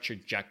in the right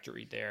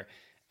trajectory there.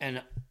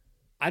 And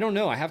I don't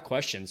know. I have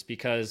questions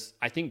because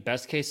I think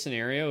best case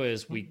scenario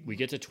is we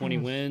get to 20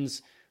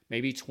 wins,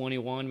 maybe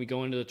 21. We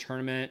go into the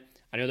tournament.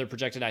 I know they're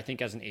projected, I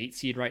think, as an 8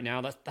 seed right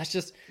now.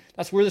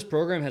 That's where this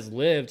program has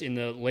lived in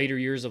the later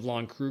years of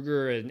Lon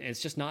Kruger, and it's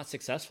just not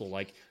successful.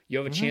 You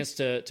have a chance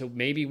to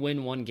maybe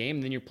win one game,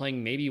 and then you're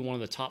playing maybe one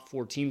of the top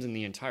 4 teams in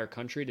the entire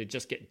country to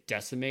just get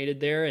decimated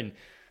there. And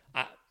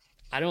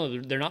I don't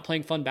know. They're not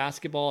playing fun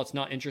basketball. It's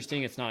not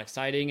interesting. It's not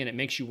exciting, and it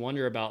makes you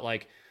wonder about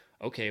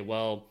okay,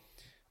 well,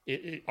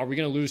 are we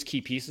going to lose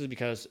key pieces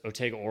because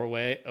Otega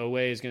Owe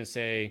is going to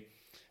say,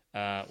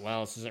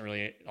 well, this isn't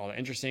really all that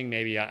interesting.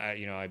 Maybe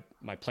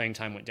my playing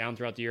time went down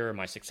throughout the year, or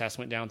my success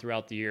went down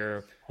throughout the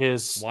year.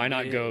 Why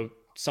not go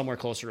somewhere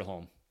closer to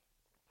home?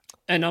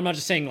 And I'm not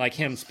just saying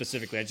him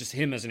specifically, just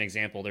him as an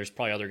example. There's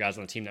probably other guys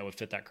on the team that would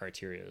fit that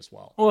criteria as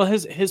well. Well,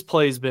 his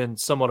play's been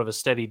somewhat of a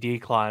steady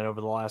decline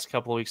over the last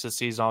couple of weeks of the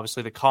season.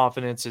 Obviously, the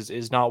confidence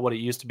is not what it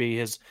used to be.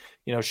 His,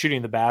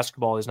 shooting the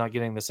basketball, he's not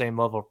getting the same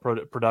level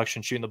of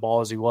production shooting the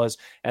ball as he was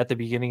at the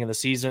beginning of the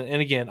season.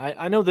 And again,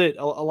 I know that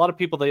a lot of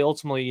people, they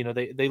ultimately,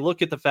 they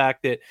look at the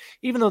fact that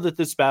even though that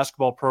this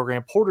basketball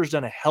program, Porter's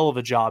done a hell of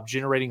a job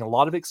generating a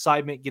lot of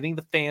excitement, getting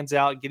the fans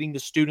out, getting the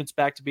students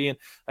back to being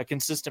a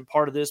consistent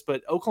part of this,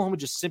 but Oklahoma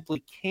just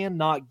simply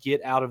cannot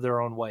get out of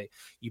their own way.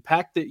 You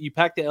pack the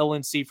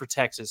LNC for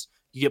Texas,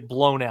 you get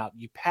blown out.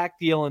 You pack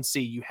the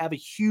LNC, you have a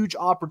huge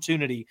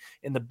opportunity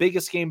in the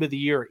biggest game of the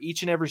year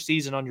each and every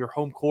season on your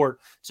home court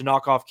to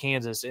knock off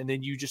Kansas, and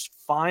then you just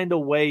find a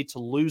way to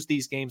lose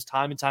these games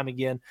time and time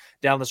again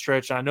down the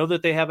stretch. And I know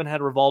that they haven't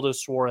had Rivaldo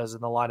Suarez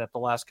in the lineup the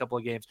last couple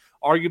of games.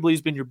 Arguably,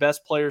 he's been your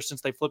best player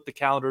since they flipped the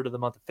calendar to the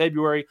month of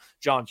February.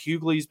 John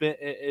Hughley's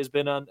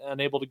been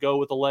unable to go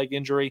with a leg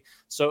injury.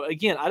 So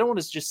again, I don't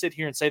want to just sit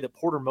here and say that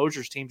Porter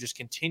Moser's team just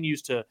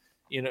continues to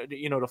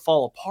to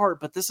fall apart.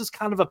 But this is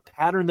kind of a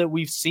pattern that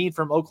we've seen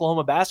from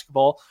Oklahoma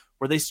basketball,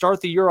 where they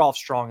start the year off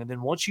strong, and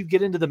then once you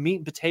get into the meat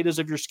and potatoes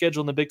of your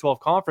schedule in the Big 12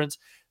 Conference,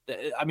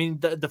 I mean,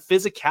 the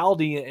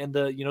physicality and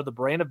the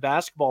brand of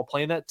basketball,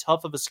 playing that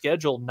tough of a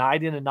schedule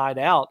night in and night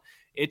out,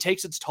 it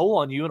takes its toll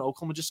on you. And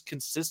Oklahoma just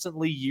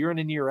consistently, year in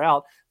and year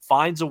out,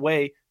 finds a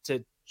way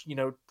to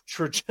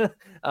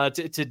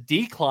to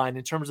decline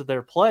in terms of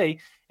their play.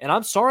 And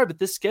I'm sorry, but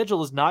this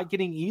schedule is not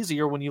getting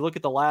easier when you look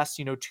at the last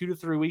 2 to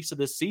 3 weeks of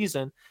this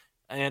season.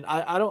 And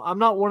I'm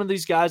not one of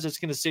these guys that's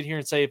going to sit here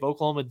and say if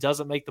Oklahoma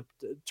doesn't make the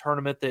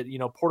tournament that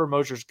Porter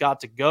Moser's got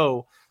to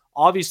go.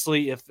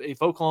 Obviously,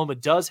 if Oklahoma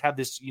does have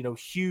this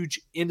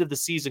huge end of the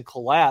season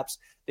collapse,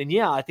 then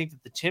yeah, I think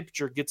that the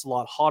temperature gets a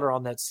lot hotter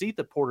on that seat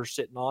that Porter's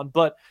sitting on.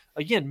 But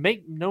again,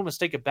 make no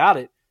mistake about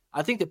it,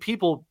 I think that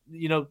people,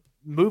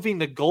 moving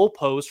the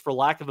goalpost, for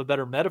lack of a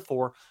better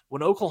metaphor,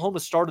 when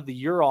Oklahoma started the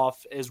year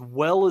off as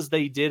well as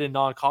they did in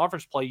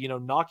non-conference play,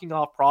 knocking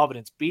off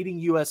Providence,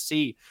 beating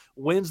USC,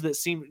 wins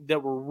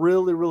that were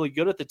really, really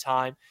good at the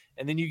time.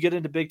 And then you get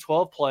into Big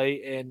 12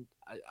 play, and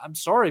I'm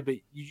sorry, but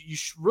you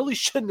really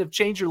shouldn't have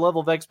changed your level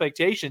of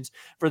expectations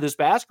for this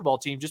basketball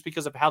team just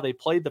because of how they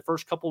played the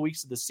first couple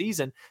weeks of the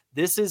season.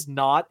 This is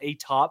not a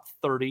top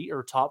 30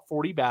 or top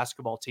 40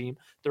 basketball team.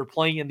 They're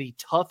playing in the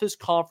toughest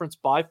conference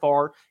by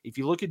far. If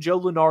you look at Joe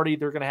Lunardi,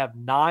 they're going to have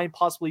 9,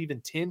 possibly even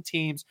 10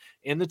 teams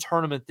in the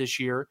tournament this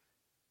year.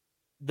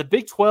 The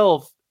Big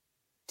 12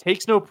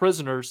 takes no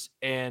prisoners,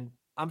 and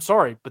I'm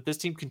sorry, but this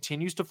team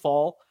continues to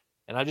fall.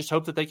 And I just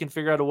hope that they can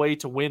figure out a way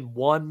to win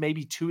 1,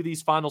 maybe 2 of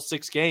these final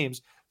 6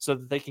 games so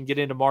that they can get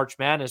into March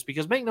Madness.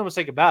 Because make no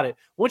mistake about it,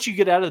 once you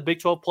get out of the Big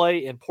 12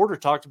 play, and Porter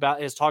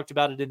has talked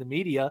about it in the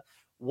media,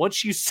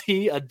 once you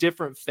see a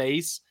different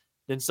face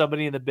than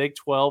somebody in the Big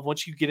 12,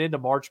 once you get into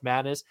March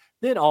Madness,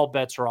 then all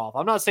bets are off.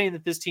 I'm not saying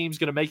that this team's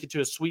going to make it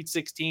to a Sweet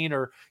 16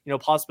 or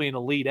possibly an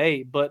Elite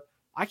 8, but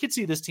I could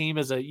see this team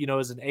as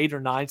as an 8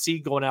 or 9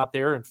 seed going out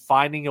there and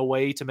finding a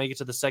way to make it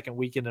to the second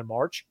weekend in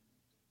March.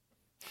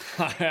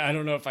 I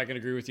don't know if I can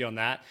agree with you on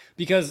that,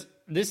 because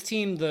this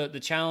team, the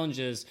challenge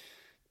is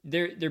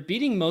they're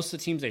beating most of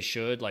the teams they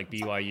should, like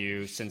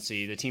BYU,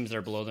 Cincy, the teams that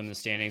are below them in the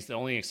standings. The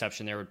only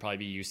exception there would probably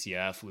be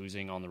UCF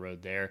losing on the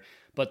road there,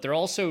 but they're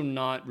also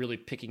not really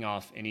picking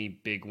off any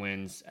big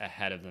wins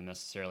ahead of them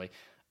necessarily.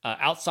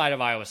 Outside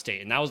of Iowa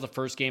State. And that was the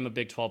first game of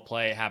Big 12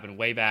 play. It happened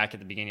way back at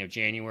the beginning of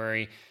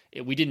January.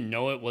 We didn't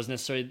know it was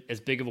necessarily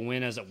as big of a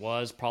win as it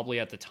was probably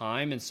at the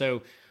time. And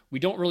so we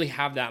don't really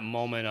have that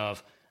moment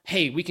of,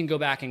 hey, we can go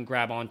back and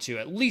grab onto,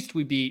 at least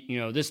we beat,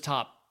 this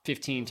top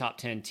 15, top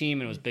 10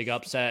 team, and it was a big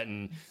upset,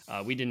 and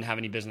we didn't have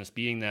any business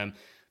beating them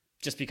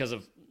just because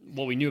of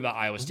what we knew about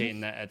Iowa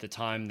State at the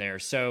time there.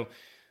 So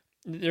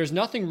there's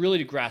nothing really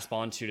to grasp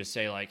onto to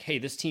say like, hey,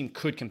 this team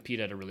could compete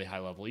at a really high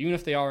level. Even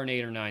if they are an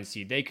 8 or 9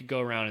 seed, they could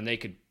go around and they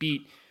could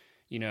beat,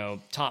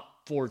 top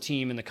 4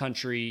 team in the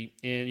country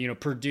in,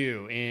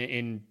 Purdue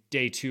in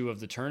day 2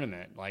 of the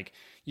tournament. Like,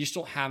 you just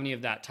don't have any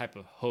of that type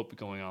of hope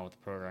going on with the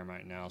program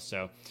right now.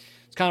 So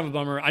it's kind of a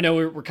bummer. I know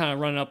we're kind of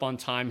running up on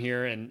time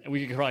here, and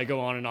we could probably go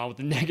on and on with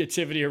the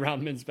negativity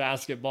around men's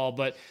basketball,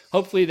 but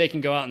hopefully they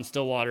can go out in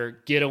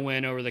Stillwater, get a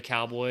win over the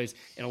Cowboys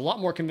in a lot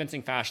more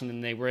convincing fashion than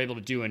they were able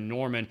to do in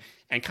Norman,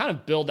 and kind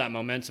of build that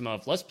momentum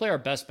of let's play our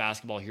best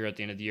basketball here at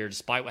the end of the year,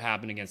 despite what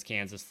happened against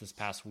Kansas this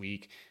past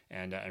week,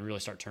 and really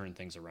start turning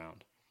things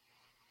around.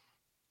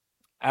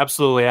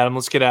 Absolutely, Adam.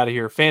 Let's get out of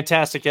here.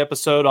 Fantastic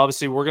episode.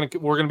 Obviously, we're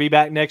gonna be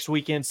back next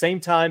weekend, same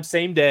time,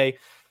 same day,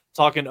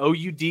 talking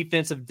OU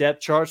defensive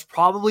depth charts.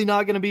 Probably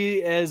not going to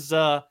be as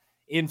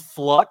in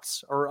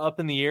flux or up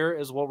in the air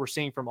as what we're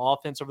seeing from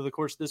offense over the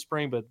course of this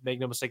spring, but make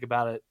no mistake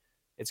about it,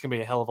 it's going to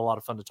be a hell of a lot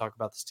of fun to talk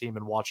about this team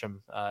and watch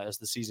them as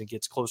the season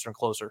gets closer and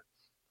closer.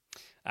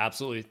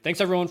 Absolutely.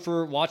 Thanks, everyone,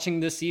 for watching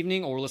this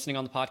evening or listening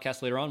on the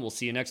podcast later on. We'll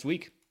see you next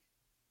week.